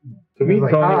 To me,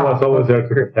 Tony was always there to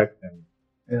protect him.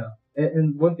 Yeah.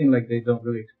 And one thing like they don't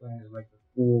really explain is like the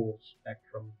full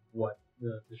spectrum of what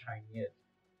the Shining is.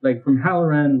 Like from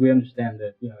Halloran, we understand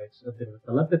that, it's a bit of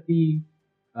telepathy,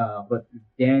 but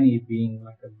Danny being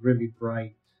like a really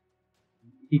bright,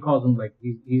 he calls him like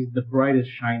he's the brightest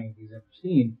Shining he's ever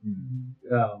seen.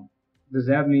 Does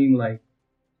that mean like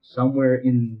somewhere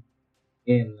in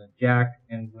Jack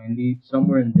and Wendy,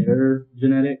 somewhere in their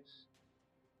genetics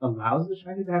allows the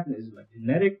Shining to happen? Is it like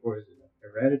genetic or is it like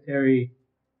hereditary?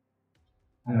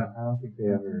 I don't think they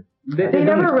ever... They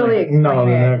never really explain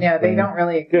it. Yeah, they don't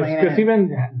really explain it. Because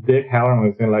even Dick Halloran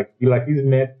was saying like he's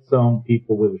met some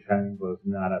people with the Shining, but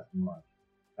not as much.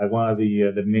 Like one of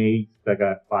the maids that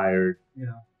got fired.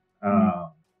 Yeah.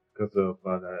 Because of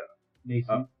Macy.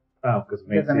 Because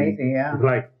Macy, yeah. It's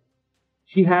like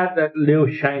she had that little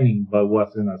Shining, but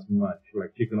wasn't as much.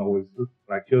 Like she can always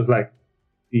she was like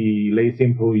the lazy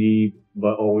employee,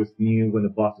 but always knew when the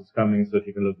boss is coming, so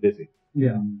she can look busy.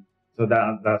 Yeah. So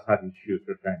that's how he shoots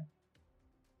her Shining.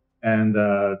 And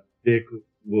Dick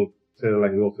will say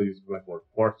like he also uses like for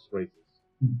horse races.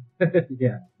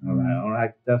 Yeah. All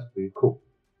right, that's pretty cool.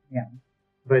 Yeah.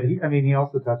 But he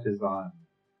also touches on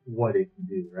what it can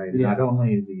do, right? Yeah. Not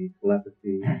only the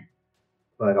telepathy,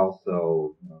 but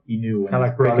also he knew when Kinda his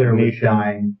like brother was recognition.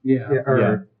 dying. Yeah. Or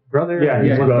Yeah. brother? Yeah, his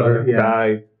Yeah, brother yeah.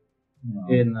 died.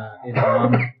 In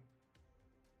Nam.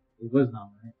 It was Nam,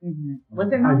 right? Mm-hmm.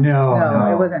 Was it Nom?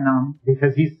 No, it wasn't Nom.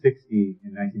 Because he's 60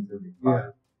 in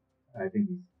 1975. Yeah. I think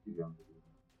he's too young to be.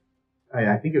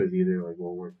 I think it was either like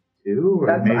World War II or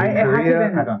That's- maybe it had to have Korea.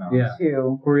 been- I don't know. Yeah.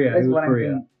 Two. Korea. Is It was what I'm Korea,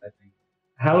 thinking. I think.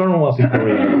 How long was he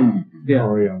Korean? Yeah.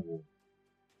 Korean War.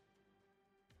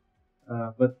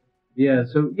 But yeah,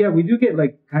 so yeah, we do get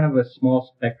like kind of a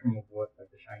small spectrum of what like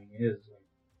The Shining is,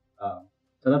 like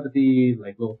telepathy,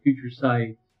 like little future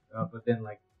sight, but then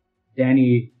like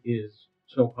Danny is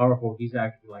so powerful, he's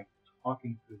actually like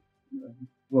talking to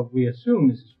what we assume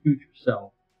is his future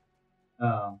self,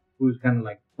 who's kind of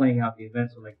like playing out the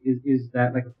events. So like, is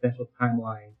that like a potential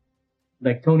timeline?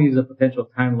 Like Tony's a potential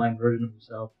timeline version of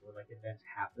himself where like events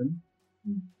happen,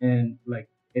 and like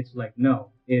it's like no,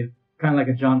 if kind of like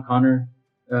a John Connor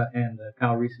and the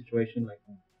Kyle Reese situation, like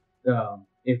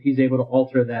if he's able to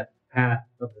alter that path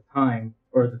of the time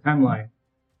or the timeline,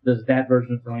 does that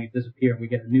version of Tony disappear and we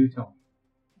get a new Tony?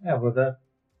 Yeah, but that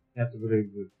you have to believe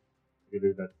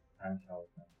that time travel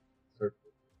can circle.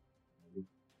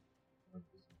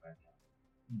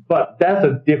 But that's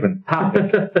a different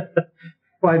topic.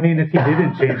 Well, I mean, if he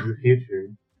didn't change the future.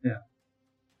 Yeah.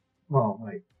 Well,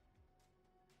 like,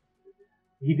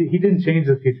 he didn't change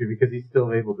the future because he's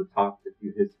still able to talk to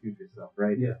his future self,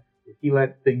 right? Yeah. If he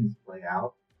let things play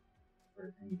out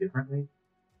or any differently,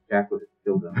 Jack would have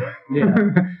killed him.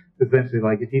 Yeah. Essentially,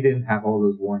 like, if he didn't have all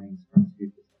those warnings from his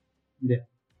future self. Yeah.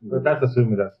 But that's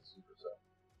assuming that's the super self.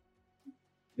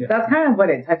 Yeah. That's kind of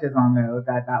what it touches on, though,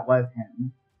 that was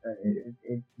him.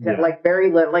 Yeah. Like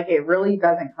very little, like it really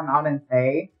doesn't come out and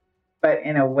say, but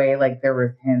in a way, like there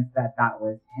was hints that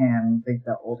was him, like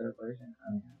the older version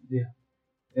of him. Yeah.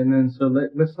 And then so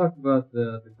let's talk about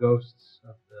the ghosts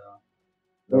of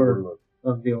the Overlook.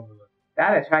 of the Overlook.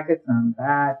 That attracted some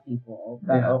bad people.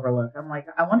 That Yeah. Overlook. I'm like,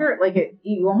 I wonder, like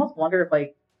you almost wonder if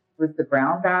like was the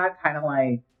brown bad kind of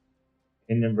like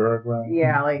Hindenburg, right?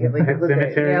 yeah, like Pet was it,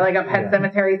 cemetery? yeah, like a pet Yeah.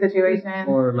 cemetery situation.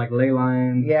 Or like ley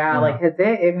lines. Yeah, like cause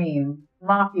I mean,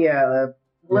 mafia,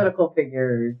 political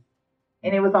figures,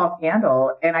 and it was all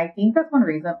scandal. And I think that's one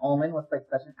reason Ullman was like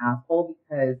such an asshole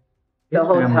because the His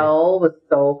family. hotel was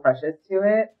so precious to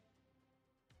it.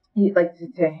 He like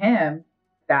to him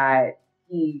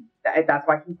that's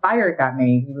why he fired that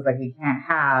maid. He was like, we can't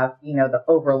have the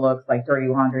overlooks like dirty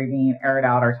laundry being aired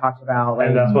out or talked about. Like,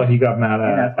 And that's why he got mad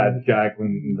And at, that's why- at Jack when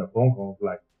in the phone call.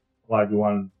 Like, why do you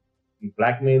want you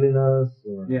blackmailing us?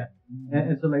 Or Yeah.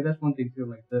 And so like that's one thing too.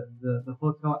 Like the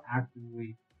hotel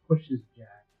actively pushes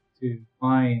Jack to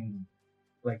find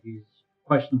like these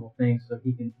questionable things so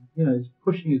he can is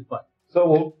pushing his button.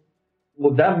 So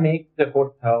will that make the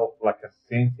hotel like a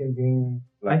sentient being,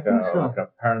 like I think so. like a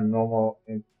paranormal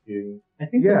entity? I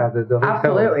think Yeah, the hotel.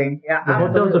 absolutely, yeah, the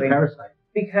hotel's a absolutely. parasite.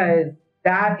 Because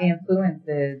that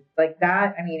influences like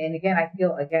that. I mean, and again, I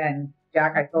feel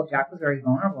Jack was very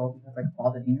vulnerable because like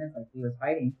all the demons like he was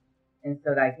fighting, and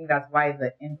so I think that's why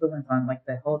the influence on like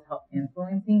the hotel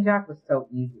influencing Jack was so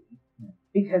easy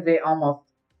because it almost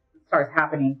starts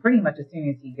happening pretty much as soon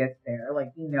as he gets there.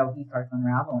 Like he starts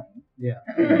unraveling. Yeah.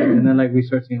 And then like we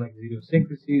start seeing like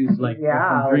idiosyncrasies, like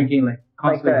Yeah, from drinking, like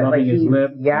constantly rubbing his he's-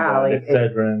 lip. Yeah, like it,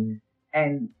 Excedrin.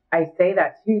 and I say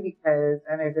that too because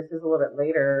I know this is a little bit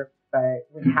later, but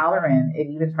with Halloran, it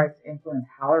even tries to influence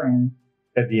Halloran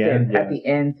At the end, at the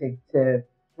end to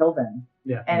kill them.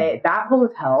 Yeah. And that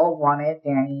hotel wanted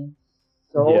Danny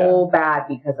so bad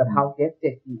because of how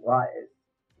gifted he was,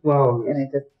 Well, and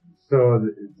it just so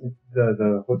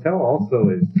the hotel also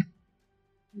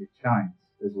it shines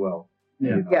as well.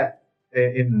 Yeah. You know. yes,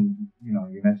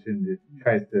 You mentioned it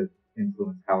tries to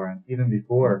influence Halloran even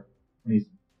before when he's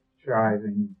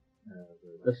driving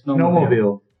The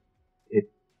snowmobile. It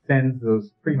sends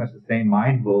those pretty much the same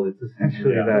mind bullets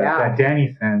essentially Yeah. that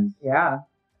Danny sends. yeah,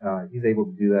 He's able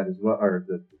to do that as well, or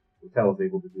the hotel is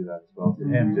able to do that as well to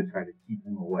him to try to keep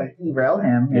him away. derail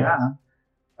him, Yes.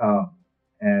 yeah.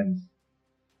 And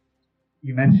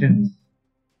you mentioned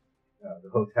the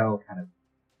hotel kind of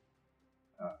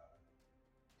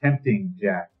tempting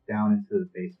Jack down into the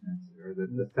basement or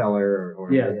the cellar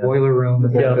or Yeah, the yeah. boiler room.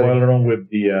 Yeah, the boiler room with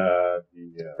the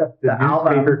The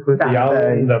album, newspaper clip, the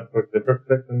album, the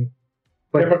prescription.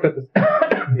 But-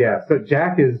 yeah, so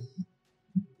Jack is.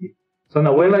 So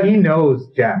now Well, he knows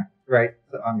Jack, right?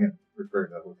 So I'm going to refer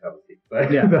to the hotel as he,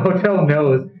 but Yeah. the hotel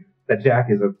knows that Jack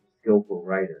is a skillful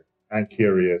writer. I'm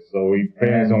curious, so he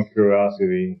plays on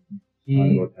curiosity on the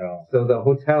He hotel. So the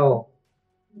hotel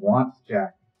wants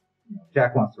Jack.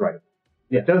 Jack wants to write a book.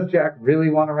 Yeah. Does Jack really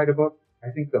want to write a book?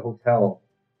 I think the hotel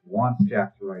wants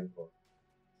Jack to write a book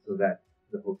so that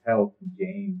the hotel can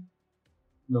gain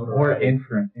more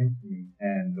infamy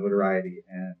and notoriety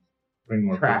and Bring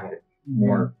more traffic,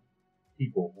 more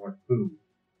people, more food,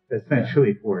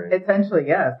 essentially for it. Essentially,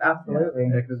 yes, absolutely.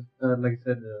 Yeah, because like I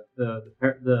said,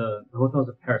 the hotel is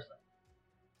a parasite.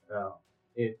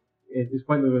 It is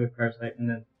quite literally a parasite, and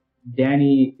then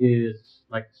Danny is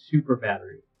like super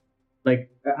battery. Like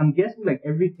I'm guessing, like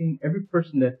every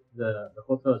person that the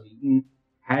hotel has eaten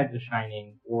had the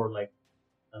Shining or like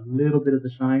a little bit of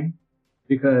the Shine,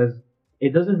 because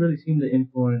it doesn't really seem to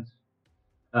influence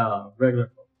regular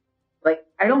folks. Like,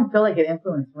 I don't feel like it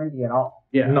influenced Wendy at all.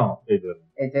 Yeah. No, it doesn't.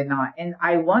 It did not. And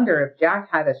I wonder if Jack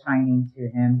had a shining to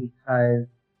him because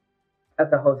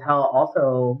of the hotel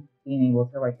also being able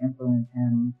to like influence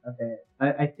him a bit.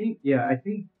 I think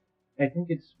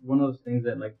it's one of those things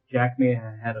that like Jack may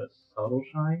have had a subtle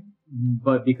shine,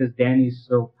 but because Danny's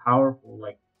so powerful,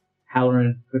 like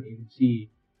Halloran couldn't even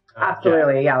see.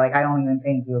 Absolutely, Jack. yeah. Like I don't even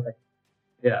think he was like,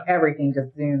 Yeah. everything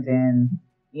just zoomed in.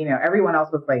 You know, everyone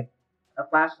else was like a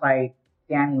flashlight.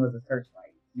 Danny was a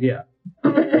searchlight. Yeah.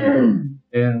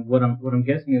 And what I'm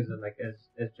guessing is that like as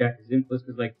Jack is influenced,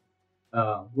 because like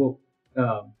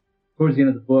towards the end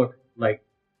of the book, like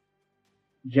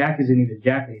Jack isn't even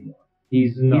Jack anymore.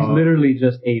 He's literally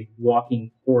just a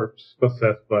walking corpse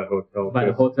Possessed by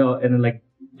the hotel, and then like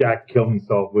Jack killed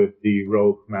himself with the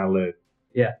rogue mallet.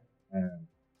 Yeah.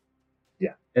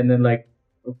 And then like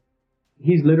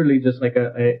he's literally just like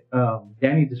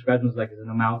Danny describes him as like an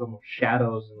amalgam of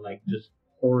shadows and like just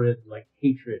horrid like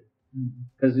hatred,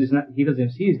 because he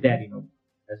doesn't see his daddy no more,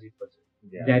 as he puts it.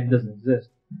 Yeah. Daddy doesn't exist.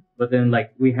 But then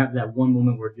like we have that one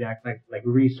moment where Jack like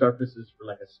resurfaces for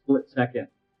like a split second,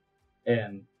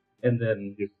 and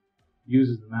then just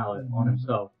uses the mallet on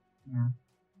himself.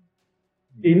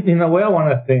 Yeah. In a way, I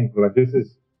want to think like this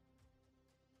is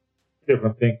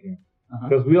different thinking,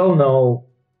 because we all know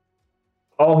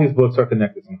all his books are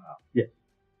connected somehow. Yes.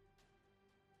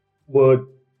 Would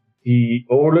the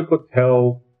Overlook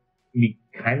Hotel be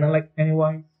kind of like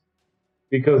Pennywise?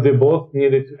 Because they both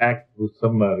needed to act with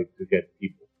somebody to get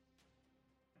people.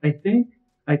 I think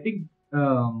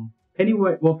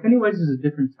Pennywise. Well, Pennywise is a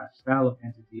different style of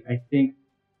entity. I think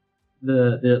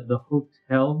the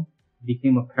hotel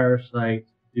became a parasite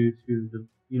due to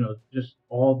just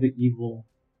all the evil.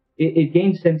 It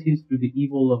gained sentience through the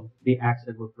evil of the acts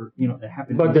that were that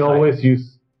happened. But they always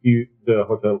the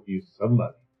hotel used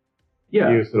somebody.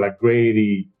 Yeah. Used like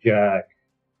Grady, Jack.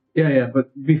 Yeah.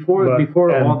 But before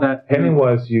all that,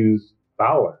 Pennywise used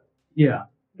power. Yeah.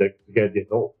 To get the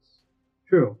adults.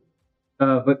 True.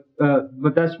 But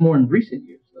that's more in recent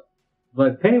years though.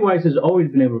 But Pennywise has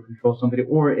always been able to control somebody,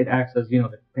 or it acts as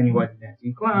the Pennywise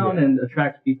dancing clown and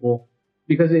attracts people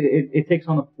because it takes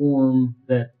on a form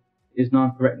that is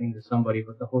non-threatening to somebody.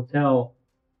 But the hotel,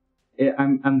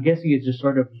 I'm guessing it's just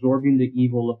sort of absorbing the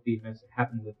evil of the events that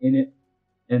happened within it,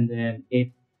 and then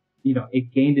it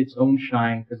gained its own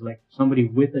shine because like somebody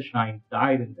with a shine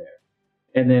died in there,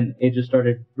 and then it just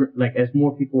started like as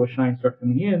more people with shine start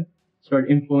coming in, start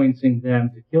influencing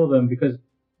them to kill them because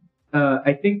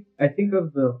I think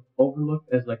of the Overlook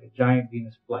as like a giant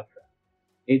Venus flytrap.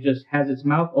 It just has its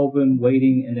mouth open,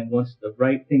 waiting, and then once the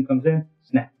right thing comes in,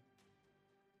 snap.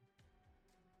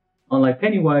 Unlike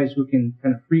Pennywise, who can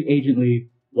kind of free agently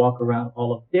walk around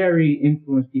all of Derry,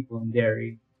 influence people in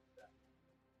Derry.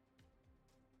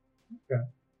 Okay.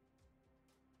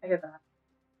 I get that.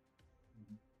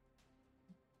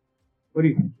 What do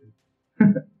you think?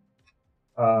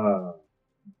 I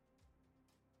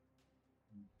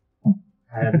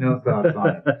have no thoughts on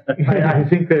it. I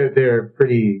think they're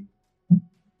pretty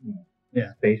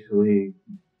spatially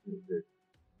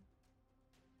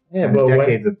but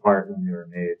decades apart when they were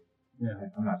made. Yeah.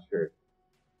 I'm not sure.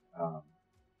 I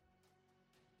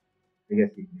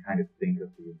guess you can kind of think of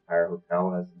the entire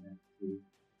hotel as an entity.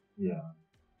 Yeah.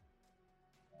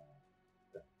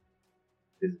 That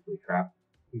physically trap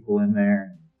people in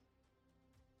there.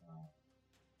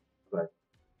 But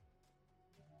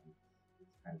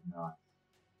it's kind of not.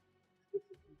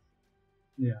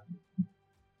 Yeah.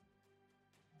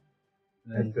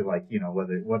 As to like,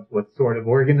 whether what sort of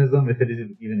organism, if it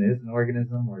even is an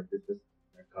organism, or if it's just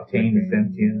attained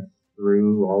sentience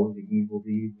through all of the evil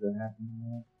deeds that happen in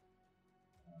there.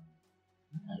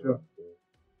 Sure.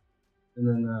 And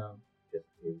then just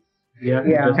is. Yeah.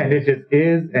 And it just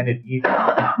is, and it eats,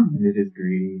 and it is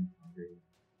greedy and hungry.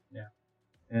 Yeah.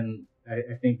 And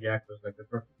I think Jack was like the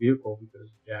perfect vehicle because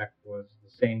Jack was the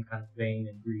same kind of vain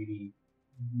and greedy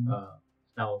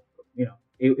style.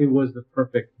 It was the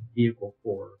perfect vehicle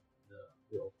for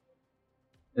the world.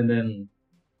 And then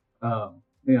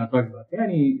talking about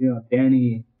Danny,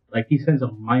 Danny, like, he sends a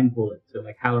mind bullet to,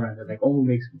 like, Halloran that, like, almost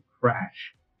makes him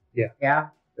crash. Yeah.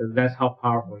 That's how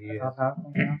powerful he is. That's how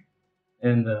powerful, yeah.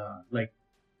 And, like,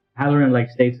 Halloran, like,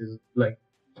 states is, like,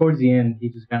 towards the end, he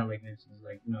just kind of, like, mentions,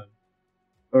 like,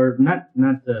 or not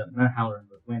Halloran,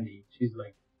 but Wendy. She's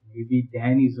like, maybe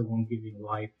Danny's the one giving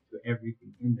life to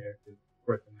everything in there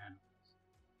for it to manifest.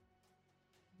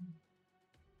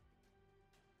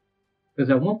 Because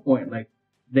at one point, like,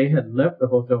 they had left the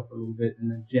hotel for a little bit,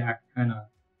 and then Jack kind of,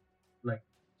 like,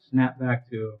 snapped back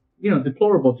to,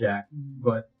 deplorable Jack,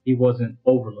 but he wasn't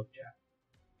Overlook Jack.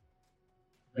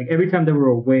 Like, every time they were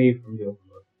away from the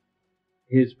Overlook,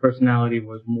 his personality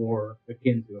was more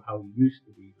akin to how he used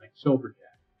to be, like, sober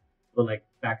Jack. But, like,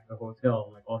 back at the hotel,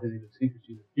 like, all his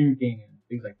idiosyncrasies of drinking and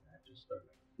things like that just started,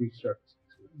 like,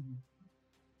 resurfacing.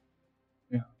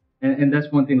 Yeah. And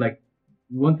that's one thing, like,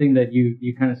 one thing that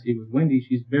you kind of see with Wendy,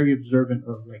 she's very observant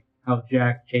of, like, how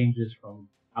Jack changes from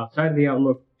outside of the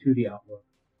Outlook to the Outlook.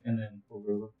 And then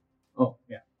Overlook. Oh,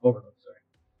 yeah, Overlook, sorry.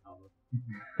 Outlook.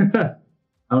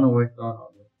 I don't know where I thought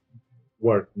Outlook.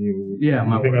 Work. You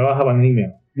think I'll have an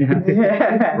email.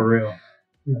 Yeah, for real.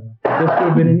 This could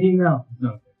have been an email.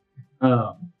 No.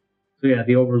 So yeah,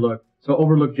 the Overlook. So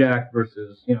Overlook Jack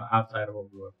versus, outside of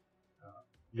Overlook.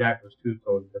 Jack was two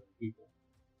totally different people.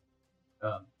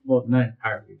 Well, not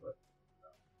entirely, but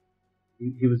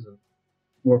he was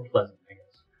more pleasant, I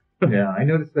guess. Yeah, I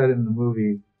noticed that in the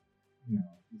movie.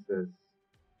 He says,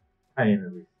 "I ain't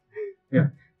really." Yeah.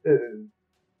 It's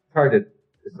hard to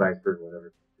decipher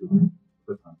whatever to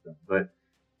put something, but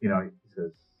he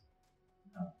says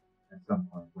at some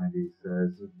point, Wendy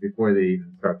says before they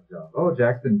even start the job, "Oh,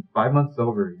 Jack's been 5 months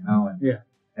sober," and yeah.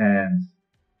 And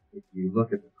if you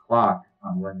look at the clock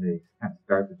on when they kind of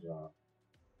start the job.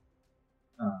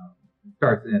 It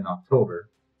starts in October.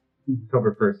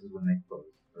 October 1st is when they close,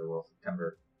 or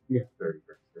September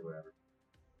 31st or whatever,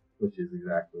 which is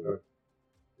exactly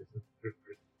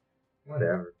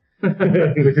whatever,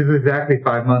 which is exactly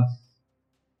 5 months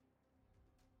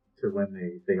to when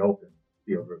they open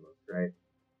the Overlook, right?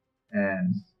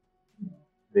 And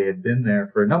they had been there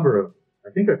for a number of, I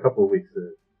think, a couple of weeks.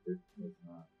 It was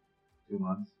 2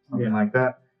 months, something like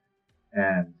that.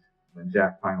 And when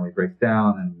Jack finally breaks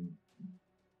down and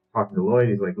talking to Lloyd,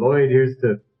 he's like, "Lloyd, here's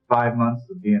to 5 months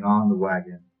of being on the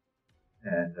wagon."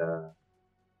 And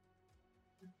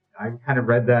I kind of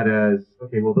read that as,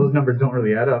 okay, well, those numbers don't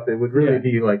really add up. It would really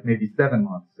be like maybe 7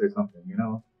 months or something,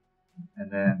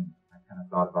 And then I kind of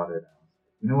thought about it. And I was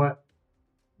like, you know what?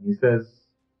 When he says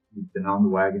he's been on the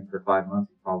wagon for 5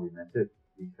 months, he probably meant it,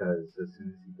 because as soon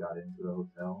as he got into the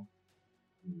hotel,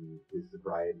 he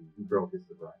broke his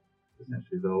sobriety.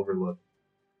 Essentially, the Overlook.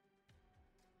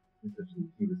 Essentially,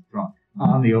 he was drunk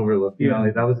on the Overlook.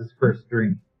 That was his first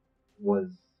drink. Was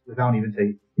without even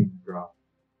taking a drop.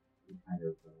 He kind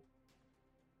of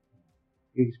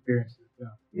he experienced it.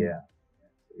 Yeah. So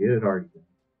it had already been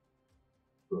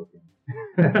broken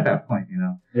at that point,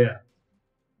 Yeah.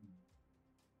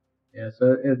 Yeah.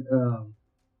 So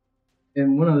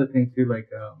and one other thing too,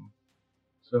 like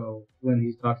so when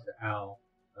he talks to Al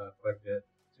quite a bit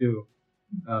too.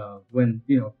 When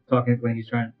he's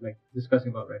trying, like,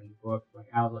 discussing about writing the book, like,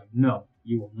 Al's like, "No,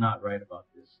 you will not write about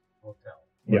this hotel."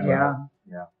 Yeah.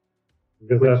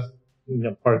 Because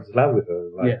that's part of his love with her.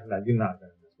 Like, you're not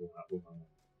going to mess with my mom.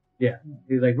 Yeah.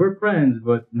 He's like, "We're friends,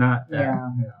 but not that."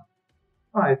 Yeah.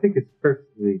 Well, I think it's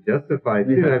perfectly justified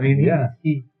too. Yeah. I mean,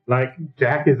 he like,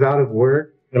 Jack is out of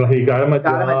work. He got him a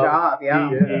Got him a job,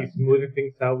 yeah. He's smoothing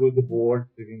things out with the board,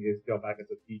 so he can get his job back as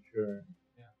a teacher.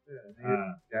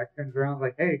 Jack turns around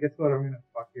like, "Hey, guess what? I'm gonna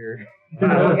fuck your."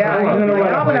 I'm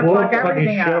gonna fuck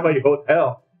everything share up. about your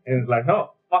hotel, and it's like,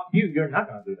 "Oh, fuck you! You're not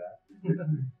gonna do that."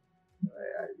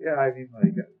 Yeah, I mean,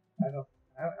 like,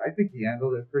 I think he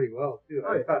handled it pretty well too.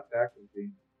 I thought Jack was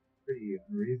being pretty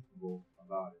unreasonable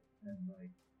about it, and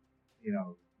I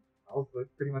was like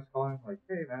pretty much calling him like,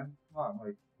 "Hey, man, come on,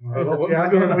 like, what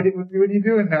are you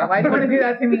doing now? Why do you want to do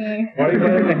that to me? Why are you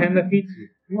letting the hand that feeds you?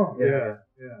 Come on." Yeah.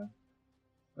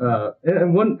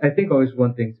 And one thing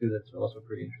too that's also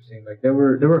pretty interesting. Like, there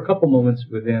were a couple moments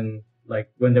within, like,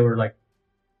 when they were, like,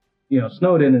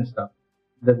 snowed in and stuff,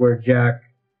 that where Jack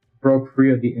broke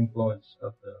free of the influence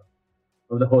of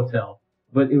the hotel,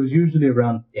 but it was usually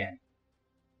around Danny.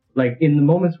 Like, in the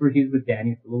moments where he's with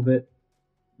Danny a little bit,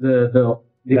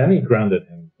 Danny grounded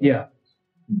him. Yeah,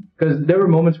 because there were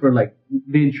moments where, like,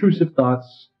 the intrusive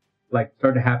thoughts, like,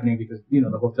 started happening because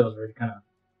the hotel's already kind of,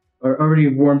 or already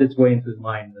warmed its way into his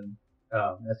mind and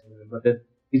messing with him. But then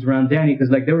he's around Danny because,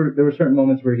 like, there were certain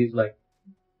moments where he's like,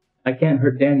 "I can't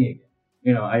hurt Danny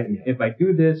again. If I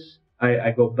do this,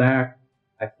 I go back,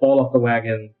 I fall off the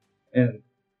wagon, and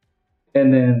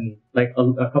then like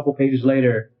a couple pages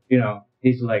later,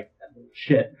 he's like,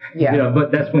 shit, Yeah.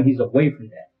 but that's when he's away from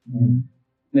that,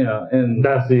 and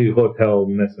That's the hotel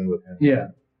messing with him. yeah.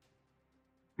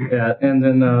 Yeah, and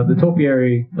then the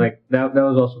topiary, like that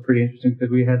was also pretty interesting because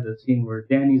we had the scene where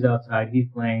Danny's outside, he's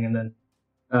playing, and then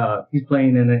he's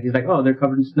playing, and then he's like, "Oh, they're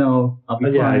covered in snow. I'll be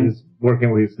Yeah, fine." he's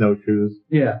working with his snowshoes.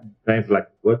 Yeah, And he's like,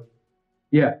 what?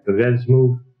 yeah. The vents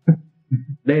move.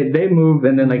 They move,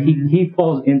 and then like he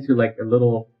falls into like a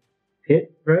little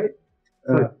pit, right? It's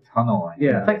like tunneling.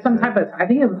 Yeah. It's like some type of, I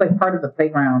think it was like part of the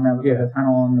playground that was like a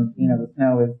tunnel and, the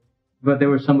snow is But there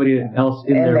was somebody else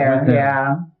in there with him.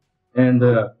 yeah. And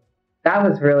That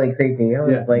was really creepy. It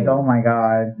was like, oh my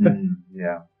God.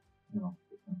 Yeah. No.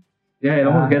 yeah, it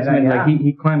almost gets him. And like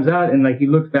he climbs out, and like he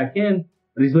looks back in,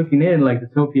 but he's looking in, like the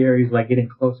topiary is like getting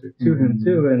closer to him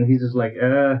too, and he's just like,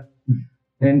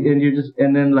 and you're just,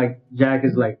 and then like Jack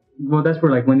is like, well, that's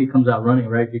where like Wendy comes out running,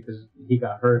 right? Because he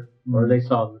got hurt, or they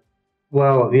saw.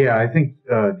 Well, yeah, I think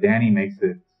Danny makes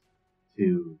it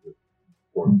to the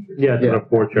fortress. Yeah, to the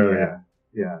porch area.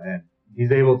 Yeah, and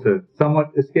he's able to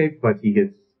somewhat escape, but he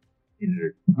gets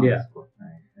injured. On Yeah. the spot,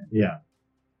 right? And, Yeah.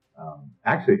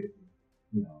 actually,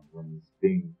 when he's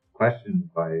being questioned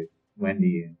by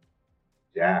Wendy and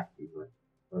Jack, he's like,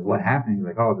 well, "What happened?" He's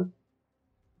like, "Oh, the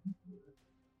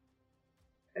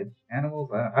hedge animals."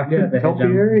 Yeah, the hedge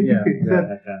topiary? animals, yeah. He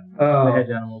said, The hedge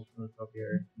animals from the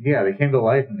topiary. yeah, they came to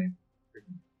life and they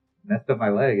freaking messed up my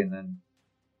leg. And then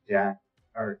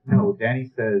Danny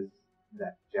says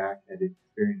that Jack had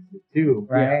experienced it too.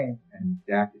 Right. And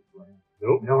Jack is like,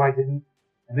 Nope. no, I didn't.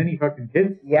 And then he fucking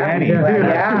hits Yeah. Danny. Yeah.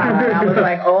 And I was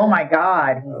like, oh my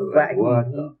God. I was like, what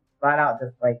He the- flat out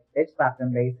just like bitch slapped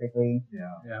him basically.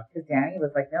 Yeah. Because Danny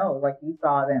was like, no, like you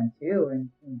saw them too.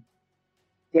 And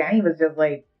Danny was just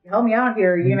like, help me out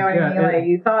here. You know what I mean? Yeah, Like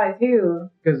you saw it too.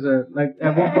 Because like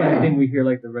at one point I think we hear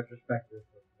like the retrospective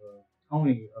of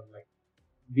Tony of like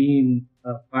being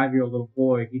a 5-year-old little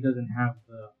boy. He doesn't have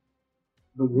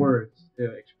the words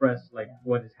to express like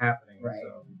what is happening. Right.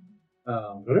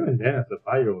 So, But even then, as a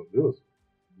 5-year-old, he was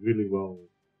really well,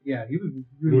 yeah, he was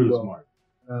really well. smart.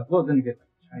 Well, then again,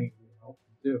 like Chinese really helped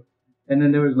him too. And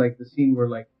then there was like the scene where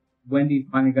like Wendy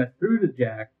finally got through to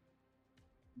Jack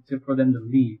for them to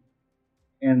leave,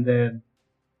 and then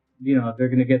they're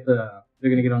gonna get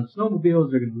on the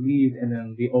snowmobiles, they're gonna leave, and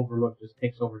then the Overlook just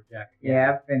takes over Jack again.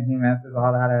 Yep. And he messes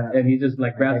all that up. And he just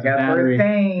like grabs the I guess battery. we're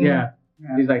staying. Yeah.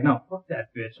 Yeah. He's like, no, fuck that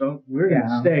bitch. We're gonna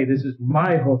Yeah. stay. This is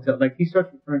my hotel. Like he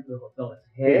starts referring to the hotel as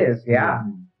His, yeah.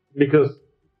 Because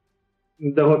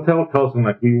the hotel tells him,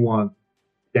 like, we want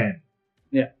Danny.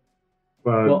 Yeah.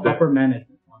 But Well, upper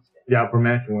management wants it. yeah, upper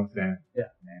management wants Danny. Yeah.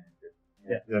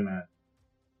 Yeah, man.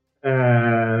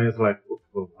 And it's like,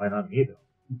 well, why not me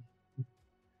though?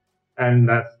 And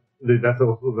that's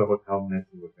also the hotel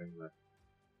messing with him. Like,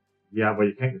 yeah, but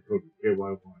you can't control the kid. Why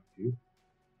want you?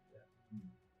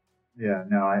 Yeah,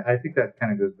 no, I think that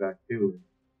kind of goes back to,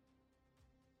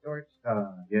 George.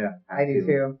 yeah. I do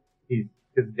too.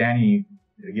 Because Danny,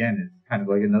 again, is kind of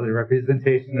like another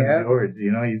representation Yeah. of George.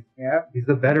 Yep. He's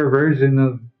the better version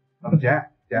of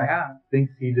Jack. Jack Yeah.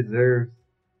 thinks he deserves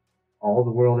all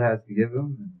the world has to give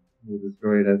him, and will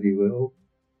destroy it as he will.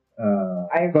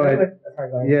 I agree but with.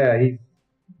 Sorry, go ahead. yeah,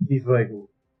 he's like,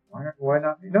 why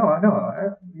not me?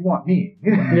 No, you want me.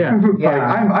 Yeah. Like,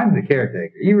 Yeah. I'm the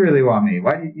caretaker. You really want me.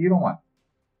 Why do you don't want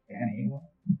Danny?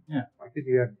 Yeah. Why could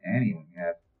you have Danny when you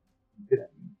have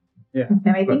Yeah.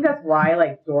 And I think that's why,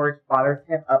 like, George bothers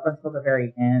him up until the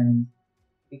very end,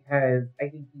 because I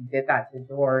think he did that to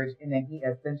George, and then he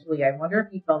essentially, I wonder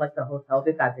if he felt like the hotel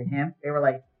did that to him. They were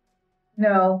like,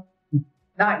 no,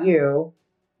 not you,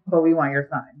 but we want your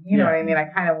son. You know Yeah. what I mean? I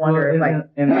kind of wonder if, like,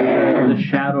 and the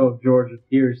shadow of George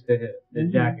appears to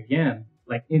Jack again,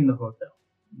 like in the hotel.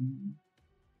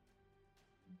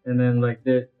 And then like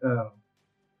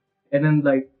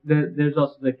there's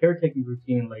also the caretaking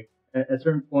routine. Like at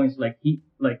certain points,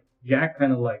 Jack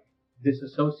kind of like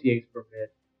disassociates for a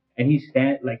bit, and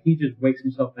he just wakes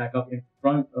himself back up in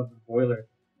front of the boiler,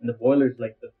 and the boiler's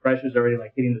like the pressure's already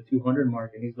like hitting the 200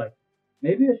 mark, and he's like,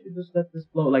 maybe I should just let this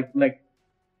flow.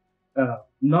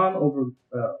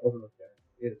 Overlook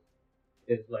there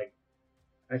is like,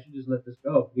 I should just let this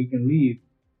go. We can leave.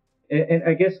 And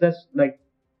I guess that's like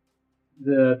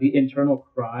the internal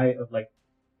cry of like,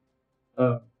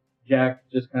 Jack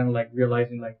just kind of like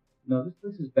realizing like, no, this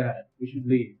place is bad. We should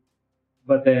leave.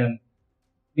 But then,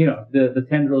 the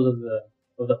tendrils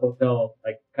of the hotel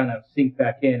like kind of sink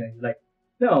back in, and he's like,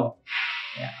 no,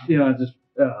 it just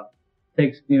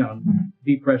takes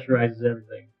depressurizes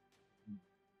everything.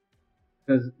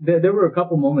 because there were a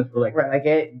couple moments where like Right, like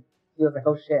it. He was like,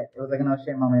 "Oh shit!" It was like an "oh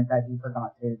shit" moment that he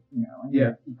forgot to,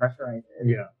 Yeah. depressurize it.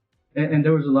 Yeah. and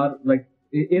there was a lot of, like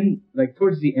in like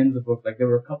towards the end of the book, like there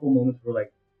were a couple moments where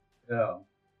like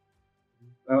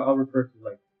I'll refer to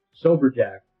like sober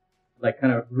Jack, like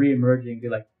kind of re-emerging, be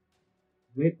like,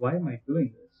 wait, why am I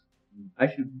doing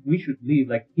this? We should leave.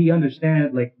 Like he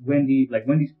understands like Wendy's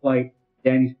plight,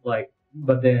 Danny's plight,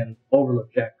 but then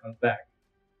Overlook Jack comes back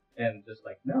and just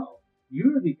like, no,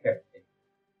 you're the caretaker.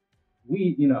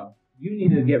 You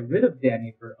need to get rid of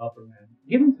Danny for upper management.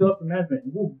 Give him to upper management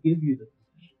and we'll give you the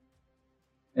position.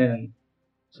 And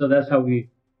so that's how we,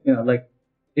 like,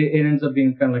 it ends up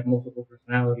being kind of like multiple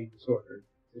personality disorder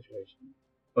situation.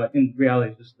 But in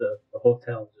reality, just the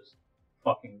hotel just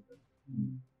fucking with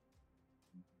them.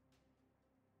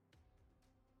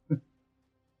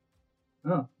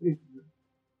 Oh, please.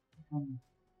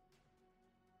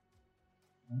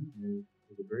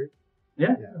 Take a break.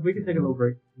 Yeah, we can take a little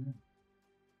break.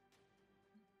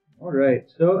 All right,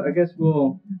 so I guess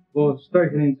we'll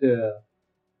start getting to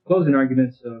closing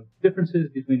arguments of differences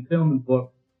between film and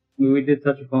book. We did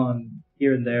touch upon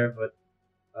here and there, but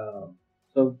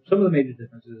so some of the major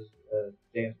differences,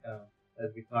 James,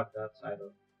 as we talked outside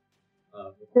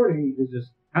of recording, is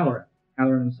just Halloran.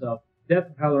 Halloran himself, death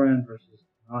of Halloran versus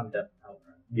non-death of Halloran.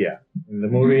 Yeah. In the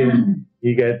movie,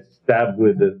 he gets stabbed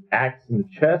with an axe in the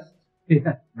chest.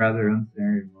 Yeah. Rather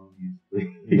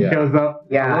unceremoniously. He Yeah. shows up,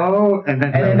 Yeah. hello, and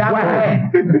then that was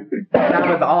it. That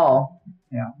was all.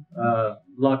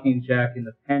 Locking Jack in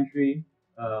the pantry.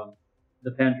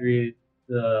 The pantry,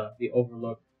 the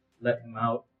Overlook let him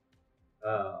out.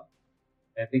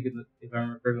 I think if I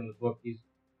remember correctly in the book,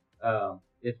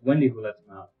 it's Wendy who lets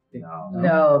him out.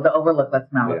 No, the Overlook lets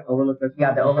him out. Yeah. Overlook lets him Yeah,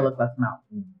 out. the Overlook lets him out.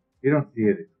 You don't see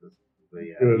it explicitly, but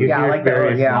yeah. Yeah, You hear like the-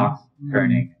 various yeah. locks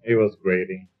turning. It was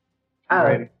grating. Oh,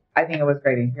 Grady. I think it was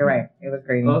Grady. You're right. It was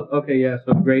Grady. Oh, okay, yeah.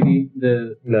 So Grady,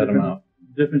 the Let him out.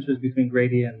 differences between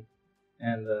Grady and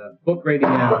book Grady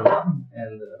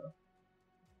and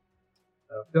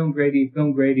film Grady.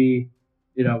 Film Grady,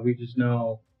 we just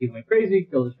know he went crazy,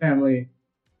 killed his family.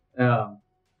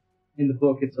 In the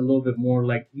book, it's a little bit more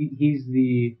like he's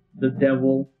the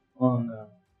devil on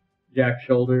Jack's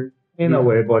shoulder. In a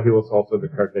way, but he was also the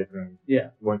caretaker and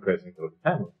Yeah. went crazy and killed his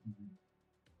family.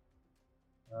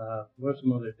 What are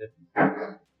some other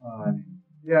differences?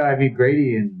 I mean,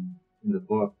 Grady in the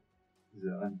book is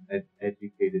an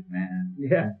uneducated man.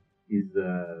 Yeah. He's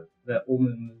That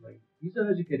woman was like, he's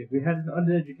uneducated. If we had an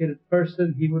uneducated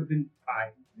person, he would have been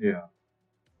fine. yeah,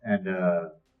 and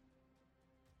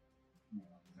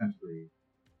essentially,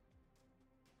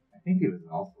 I think he was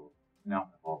also an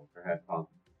alcoholic or had problems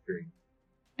with drink.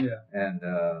 Yeah. And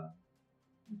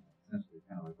essentially,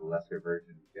 kind of like a lesser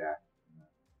version of Jack.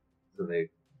 So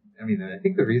I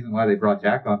think the reason why they brought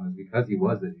Jack on was because he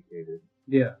was educated.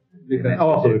 Yeah. And Because-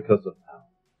 Also because of Al.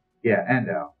 yeah, and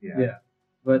Al. Yeah. Yeah.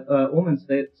 But Ullman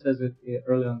says it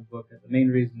early on in the book that the main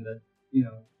reason that,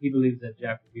 he believes that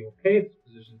Jack will be okay at this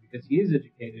position because he is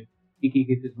educated. He can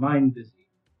keep his mind busy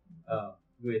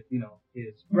with,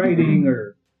 his writing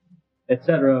or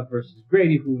etc. versus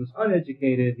Grady, who was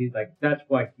uneducated. He's like, that's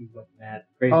why he went mad.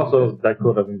 Crazy. Also, that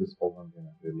could have been this whole one thing.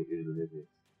 Really.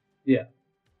 Yeah.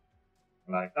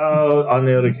 Like,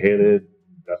 uneducated.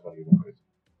 That's why he went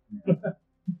crazy.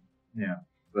 Yeah,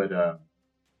 but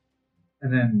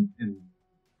and then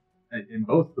in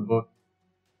both the book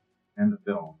and the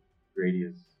film, Grady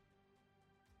is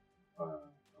a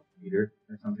leader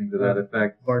or something to that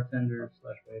effect. Bartender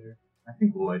 / waiter. I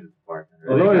think Lloyd is the bartender.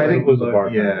 Oh, Lloyd, I think was the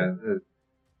bartender. Yeah,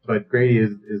 but Grady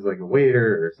is like a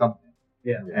waiter or something.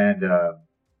 Yeah. And I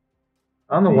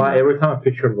don't know why every time I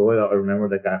picture Lloyd, I remember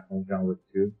that guy from John Wick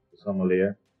 2, the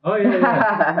sommelier. Oh,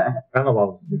 yeah. I don't know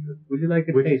why. Would you like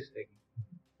a Which- tasting?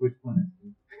 which one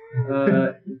is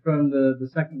it? From the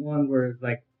second one where it's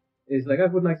like I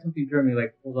would like something German,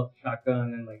 like pulls up the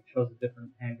shotgun and like shows the different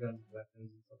handguns and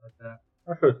weapons and stuff like that.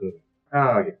 I'm sure it's good.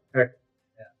 Oh yeah.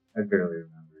 Yeah. I barely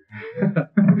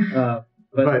remember.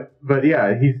 But But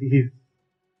yeah, he's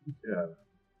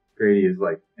Grady is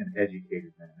like an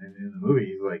educated man, and in the movie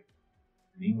he's like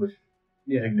an English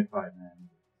dignified man, he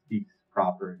speaks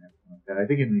proper and everything like that. I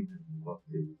think in the book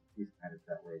too, he's kind of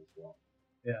that way as well.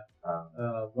 Yeah.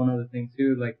 Um, one other thing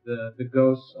too, like the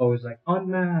ghosts always like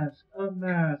unmask.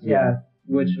 Yeah.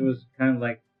 Which was kind of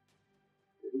like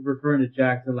referring to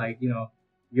Jack to like,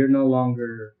 you're no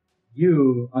longer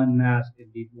you, unmasked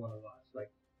and be one of us.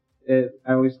 Like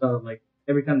I always thought of like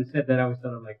every time they said that I always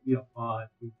thought of like, pod.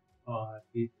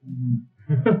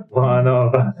 One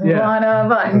of us. Yeah. One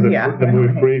of us. Yeah. The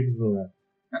movie Freak.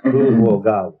 Well,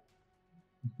 God.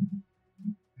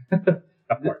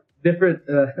 The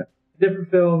different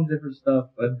film, different stuff,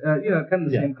 but kind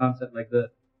of the same concept, like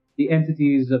the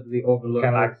entities of the Overlook.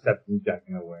 Kind of accepting Jack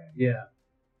in a way. Yeah.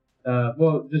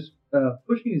 Just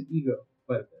pushing his ego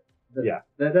quite a bit.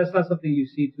 That's not something you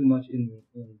see too much in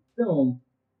film,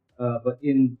 but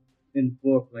in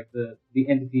book, like the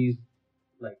entities,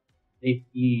 like they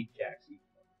feed Jack's ego.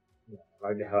 Yeah,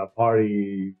 like they have a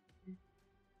party.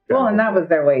 Well, and that was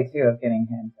their way too of getting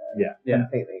him to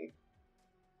completely.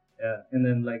 Yeah, and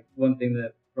then like one thing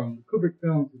that from the Kubrick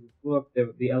film to this book, there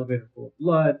was the elevator full of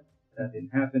blood. That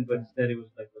didn't happen, but instead it was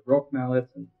like the rope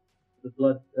mallets and the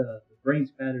blood, the brain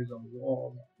spatters on the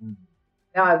walls. Mm-hmm.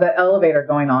 Now, the elevator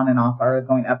going on and off or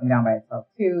going up and down by itself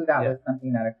too, that was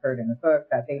something that occurred in the book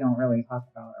that they don't really talk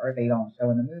about or they don't show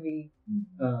in the movie.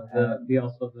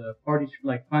 Also the party,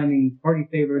 like finding party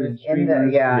favors and in the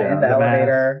streamers. in the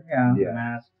elevator, The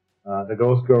mask. The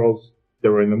Ghost Girls, they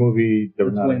were in the movie. They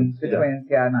were not twins. The twins,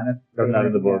 not necessarily. They're not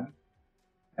in the book.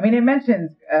 I mean, it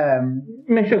mentions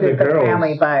the girls,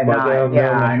 family, but not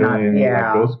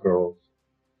like Ghost Girls.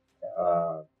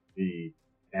 The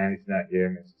Annie's not here,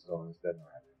 Mrs. Owens doesn't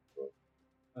have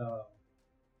it.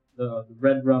 The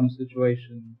red rum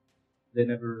situation, they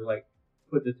never like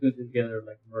put the two together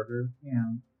like murder.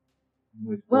 Yeah.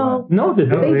 Well, no, they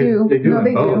don't. They do. They do. No,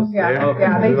 they both. do.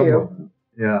 Yeah, they do.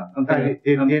 Yeah.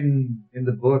 In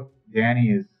the book, Danny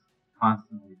is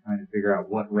constantly trying to figure out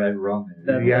what red rum is.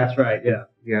 That's right. Yeah.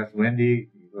 He asks Wendy.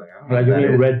 He's like, I don't know Like, what you that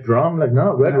mean is. red drum? Like,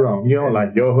 no, red rum. You know,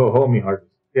 like, yo ho ho, me heart.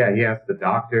 Yeah, he asks the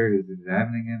doctor who's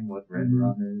examining him what red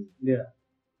rum is. Yeah.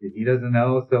 He doesn't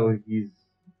know, so he's,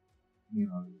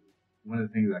 one of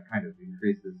the things that kind of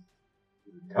increases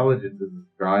his intelligence is his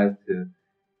drive to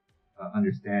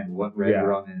understand what red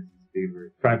rum is. His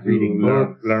favorite. Trying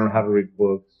to learn how to read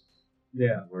books.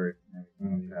 Yeah. Words and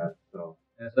everything like that. So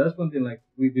that's one thing. Like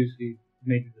we do see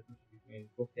major difference between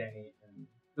book Danny and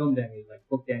film Danny. Like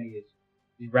book Danny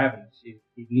he's ravenous. He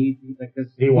needs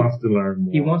because he wants to learn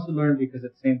more. He wants to learn because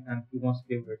at the same time he wants to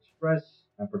be able to express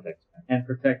and protect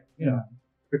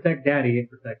protect Daddy and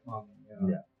protect Mommy.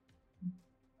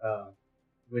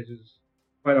 Which is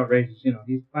quite outrageous. He's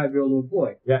a 5-year-old little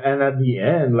boy. Yeah, and at the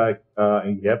end, like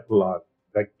in the epilogue,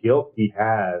 the guilt he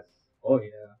has. Oh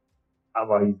yeah.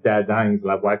 About his dad dying, he's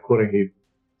like, why couldn't he?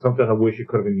 Sometimes I wish it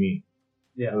could have been me.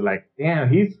 Yeah. Like, damn,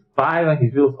 he's 5 and he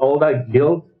feels all that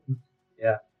guilt.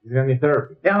 Yeah. He's gonna need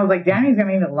therapy. Yeah, I was like, Danny's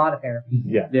gonna need a lot of therapy.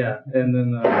 Yeah. Yeah, and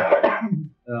then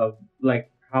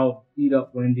like how beat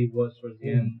up Wendy was towards the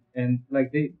end, and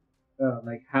like they,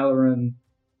 like Halloran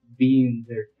being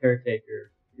their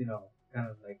caretaker, kind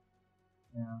of like,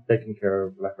 taking care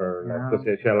of like her,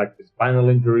 like she had like the spinal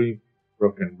injury,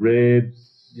 broken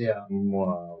ribs. Yeah.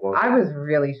 I was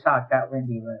really shocked that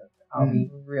Wendy lived. I'll be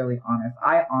really honest.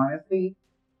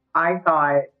 I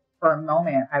thought for a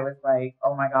moment, I was like,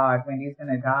 oh my God, Wendy's going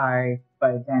to die,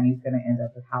 but Danny's going to end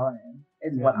up with Halloran,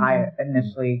 is what I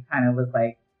initially kind of was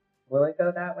like, will it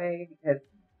go that way? Because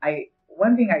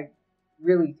one thing I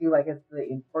really do like is the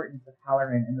importance of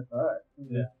Halloran in the book.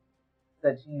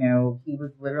 That, he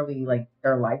was literally like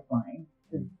their lifeline.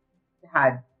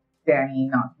 Had Danny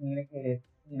not communicated,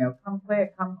 come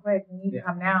quick, you need to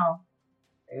come now,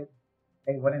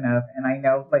 they wouldn't have. And I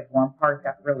know like one part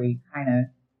that really kind of,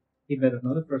 he met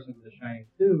another person with The Shining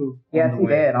too. Yes, he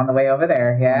did on the way over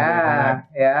there.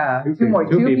 Yeah. Two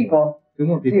people. Two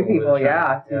more people.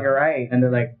 Yeah. So you're right. And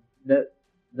they're like,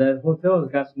 that hotel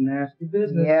has got some nasty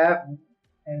business. Yep.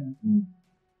 And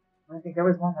I think there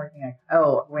was one more thing.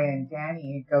 When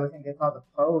Danny goes and gets all the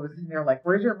clothes, and they're like,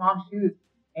 "Where's your mom's shoes?"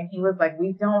 And he was like,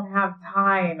 "We don't have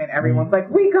time." And everyone's like,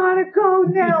 "We gotta go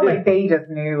now!" Like they just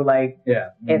knew, like,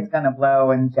 it's gonna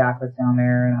blow. And Jack was down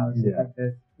there, and I was just like,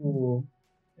 "This cool."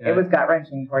 It was gut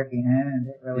wrenching toward the end.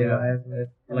 It really was. It was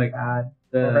like sad.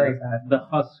 Very sad. The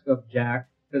husk of Jack,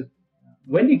 because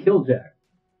Wendy killed Jack.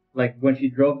 Like when she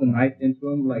drove the knife into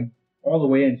him, like all the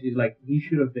way in, she's like, he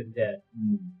should have been dead.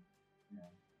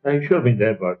 He should have been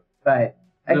dead, but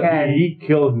again, he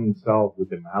killed himself with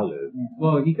the mallet. Yeah.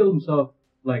 Well, he killed himself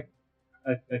like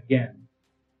again.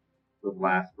 The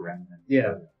last remnant.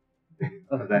 Yeah.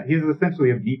 Of that. He's essentially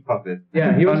a meat puppet.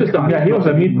 Yeah, he was just he was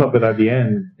a meat puppet at the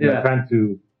end. Yeah. Trying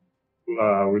to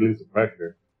release the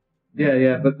pressure.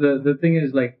 Yeah. But the thing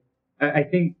is, like, I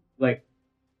think like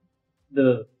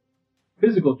the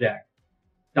physical Jack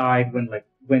died when like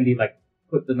Wendy like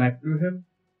put the knife through him,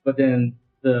 but then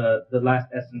the last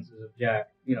essences of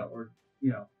Jack,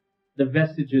 the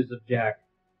vestiges of Jack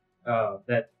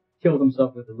that killed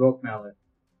himself with the rope mallet,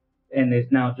 and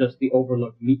is now just the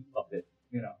overlooked meat puppet.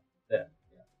 Then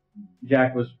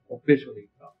Jack was officially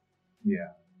gone.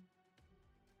 Yeah.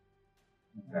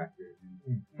 Exactly.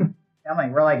 I'm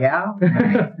like, we're like, yeah.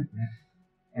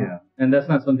 Yeah. And that's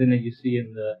not something that you see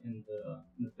in the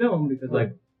film because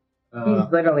like He's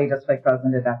literally just like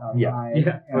frozen to death outside.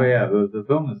 Yeah. Oh yeah, the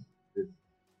film is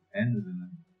ends in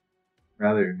a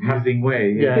rather amusing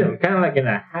way. Yeah, kind of like in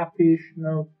a happy-ish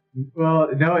note. Well,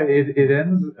 no, it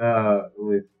ends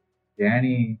with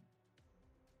Danny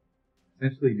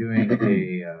essentially doing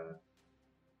a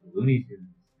Looney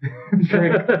Tunes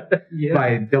trick yeah.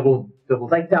 by double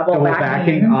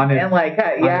backing on his and like on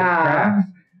his yeah. tracks,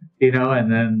 you know, and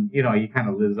then he kind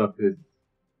of lives up to his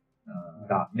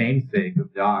namesake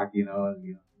of Doc,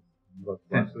 essentially,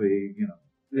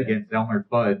 against Elmer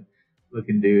Fudd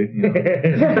looking dude, and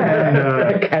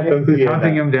he's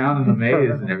hunting him down in the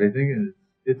maze and everything, and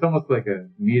it's almost like a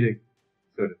comedic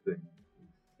sort of thing.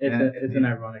 It's an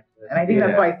ironic twist. And I think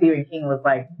that's why Stephen King was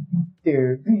like,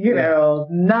 dude,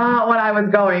 not what I was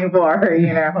going for,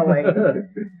 like.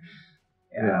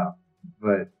 Yeah,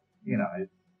 but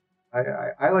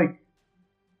I like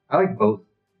both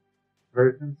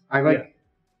versions. I like.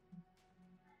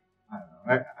 I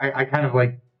don't know. I kind of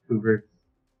like Kubrick's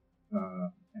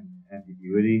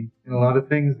ambiguity in a lot of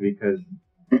things because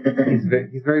he's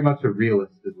very much a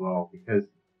realist as well. Because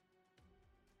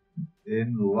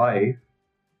in life,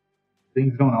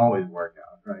 things don't always work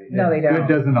out, right? No, they don't. Good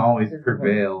doesn't always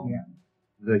prevail. Yeah.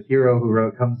 The hero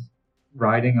who comes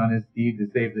riding on his steed to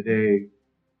save the day,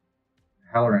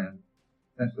 Halloran,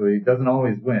 essentially doesn't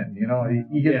always win.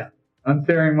 He gets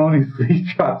unceremoniously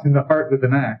chopped in the heart with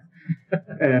an axe,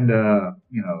 and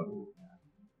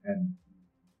and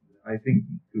I think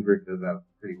Kubrick does that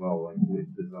pretty well, like with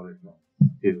his other films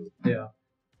too. Yeah.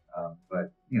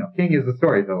 But King is a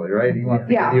storyteller, right? He wants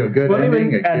to Yeah. give you a good Well, ending.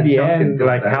 even at the end,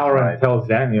 like Halloran tells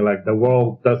Danny, like the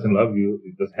world doesn't love you,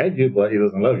 it just hates you, but it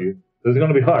doesn't love you. So it's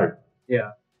gonna be hard.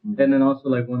 Yeah. And then also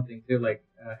like one thing too, like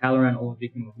Halloran almost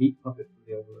became a meat puppet for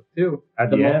the Overlook too. At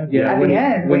the end, yeah. At when the he-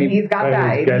 end, when when he- he's got when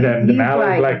that, he's got that he's mallet,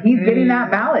 like, like, he's getting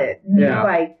that mallet. He's Yeah.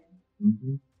 like,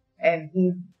 Mhm. and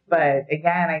but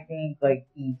again, I think like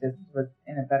he just was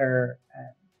in a better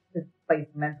place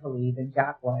mentally than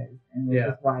Jack was, and which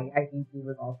Yeah. is why I think he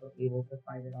was also able to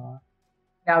fight it off.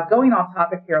 Now, going off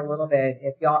topic here a little bit,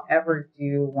 if y'all ever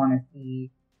do want to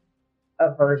see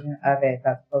a version of it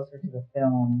that's closer to the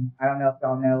film, I don't know if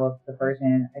y'all know of the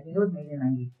version. I think it was made in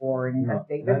 '94, and it has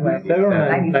David Webb.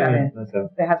 97.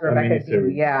 It has Rebecca D.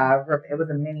 miniseries. Yeah, it was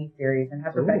a mini series and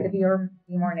has Rebecca De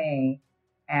Mornay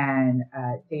and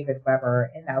David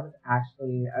Weber, and that was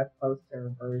actually a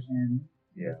closer version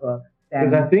of the book.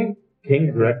 Because I think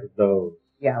King directed those.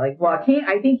 Yeah, like King.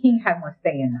 I think King had more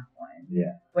say in that one.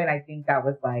 Yeah. When I think that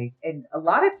was like, and a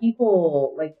lot of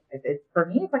people like it's for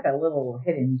me, it's like a little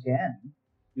hidden gem.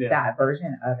 Yeah. That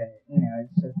version of it,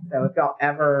 it's just so if y'all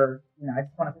ever, I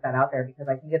just want to put that out there because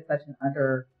I think it's such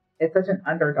an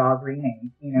underdog remake,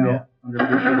 Yeah.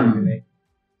 Underappreciated remake.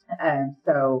 And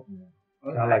so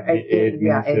I like the it's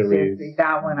miniseries. just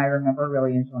that one. I remember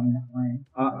really enjoying that one.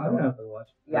 I'm gonna have to watch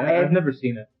it. Yeah, I've never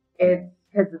seen it. It's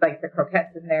because like the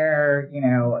croquettes in there,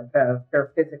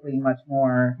 they're physically much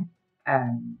more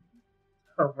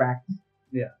correct.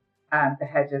 Yeah. The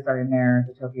hedges are in there,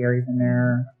 the topiaries in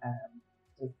there.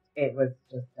 It was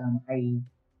just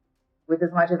with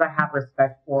as much as I have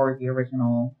respect for the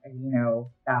original,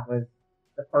 that was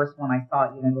the first one I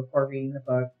saw even before reading the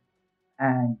book,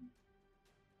 and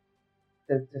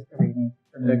just the reading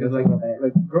for me Because was a little bit.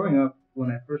 like growing up, when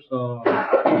I first saw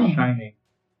Shining,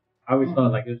 I always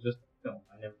thought like it was just a film.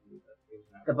 I never knew that it was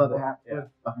an The actual book Yeah. was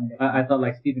behind it. I thought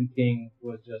like Stephen King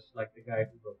was just like the guy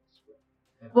who wrote the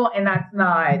script. Well, and that's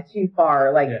not too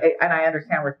far. Like, Yeah. and I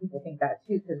understand where people think that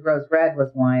too, because Rose Red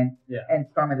was one, Yeah. and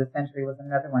Storm of the Century was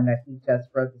another one that he just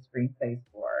wrote the screenplays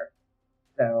for.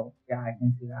 So yeah, I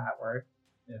can see that work.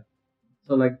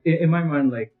 So like in my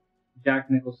mind, like Jack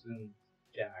Nicholson's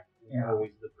Jack is Yeah.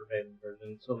 always the prevailing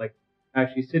version. So like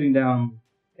actually sitting down,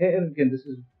 and again, this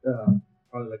is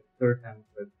probably like the third time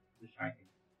with The Shining.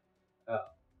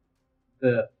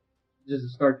 The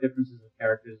stark differences of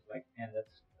characters, like, and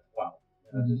that's wow.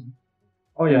 Just,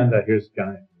 Oh yeah, and here's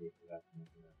Johnny.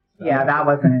 Yeah, that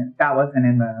wasn't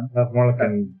in the. That's more like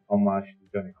an homage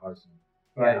to Johnny Carson.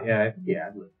 I'd live that.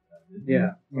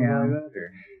 yeah. Yeah.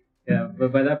 Yeah,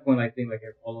 but by that point, I think like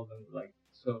all of them were like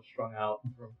so strung out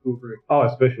from Kubrick. Oh, a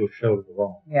special show as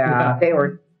well. Yeah, they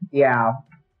were. Yeah.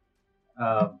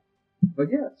 But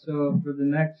yeah, so for the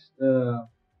next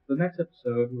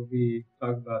episode, we'll be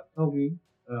talking about Tell Me,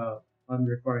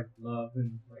 Unrequited Love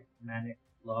and like Manic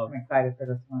Love. I'm excited for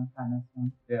this one. Find this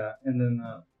one. Yeah, and then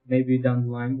maybe down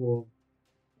the line we'll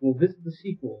visit the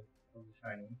sequel of The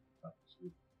Shining,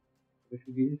 which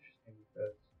would be interesting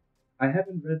because I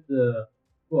haven't read the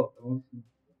book. I want to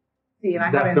see See, and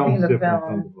I That haven't seen film's the different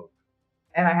from the film, book.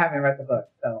 and I haven't read the book,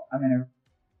 so I'm gonna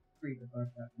read the book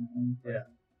definitely. Yeah.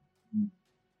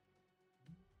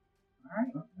 All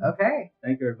right. Okay.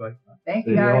 Thank you, everybody. Thank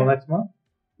See you you all guys. next month.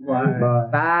 Bye. Bye.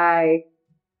 Bye.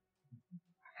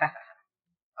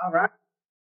 All right.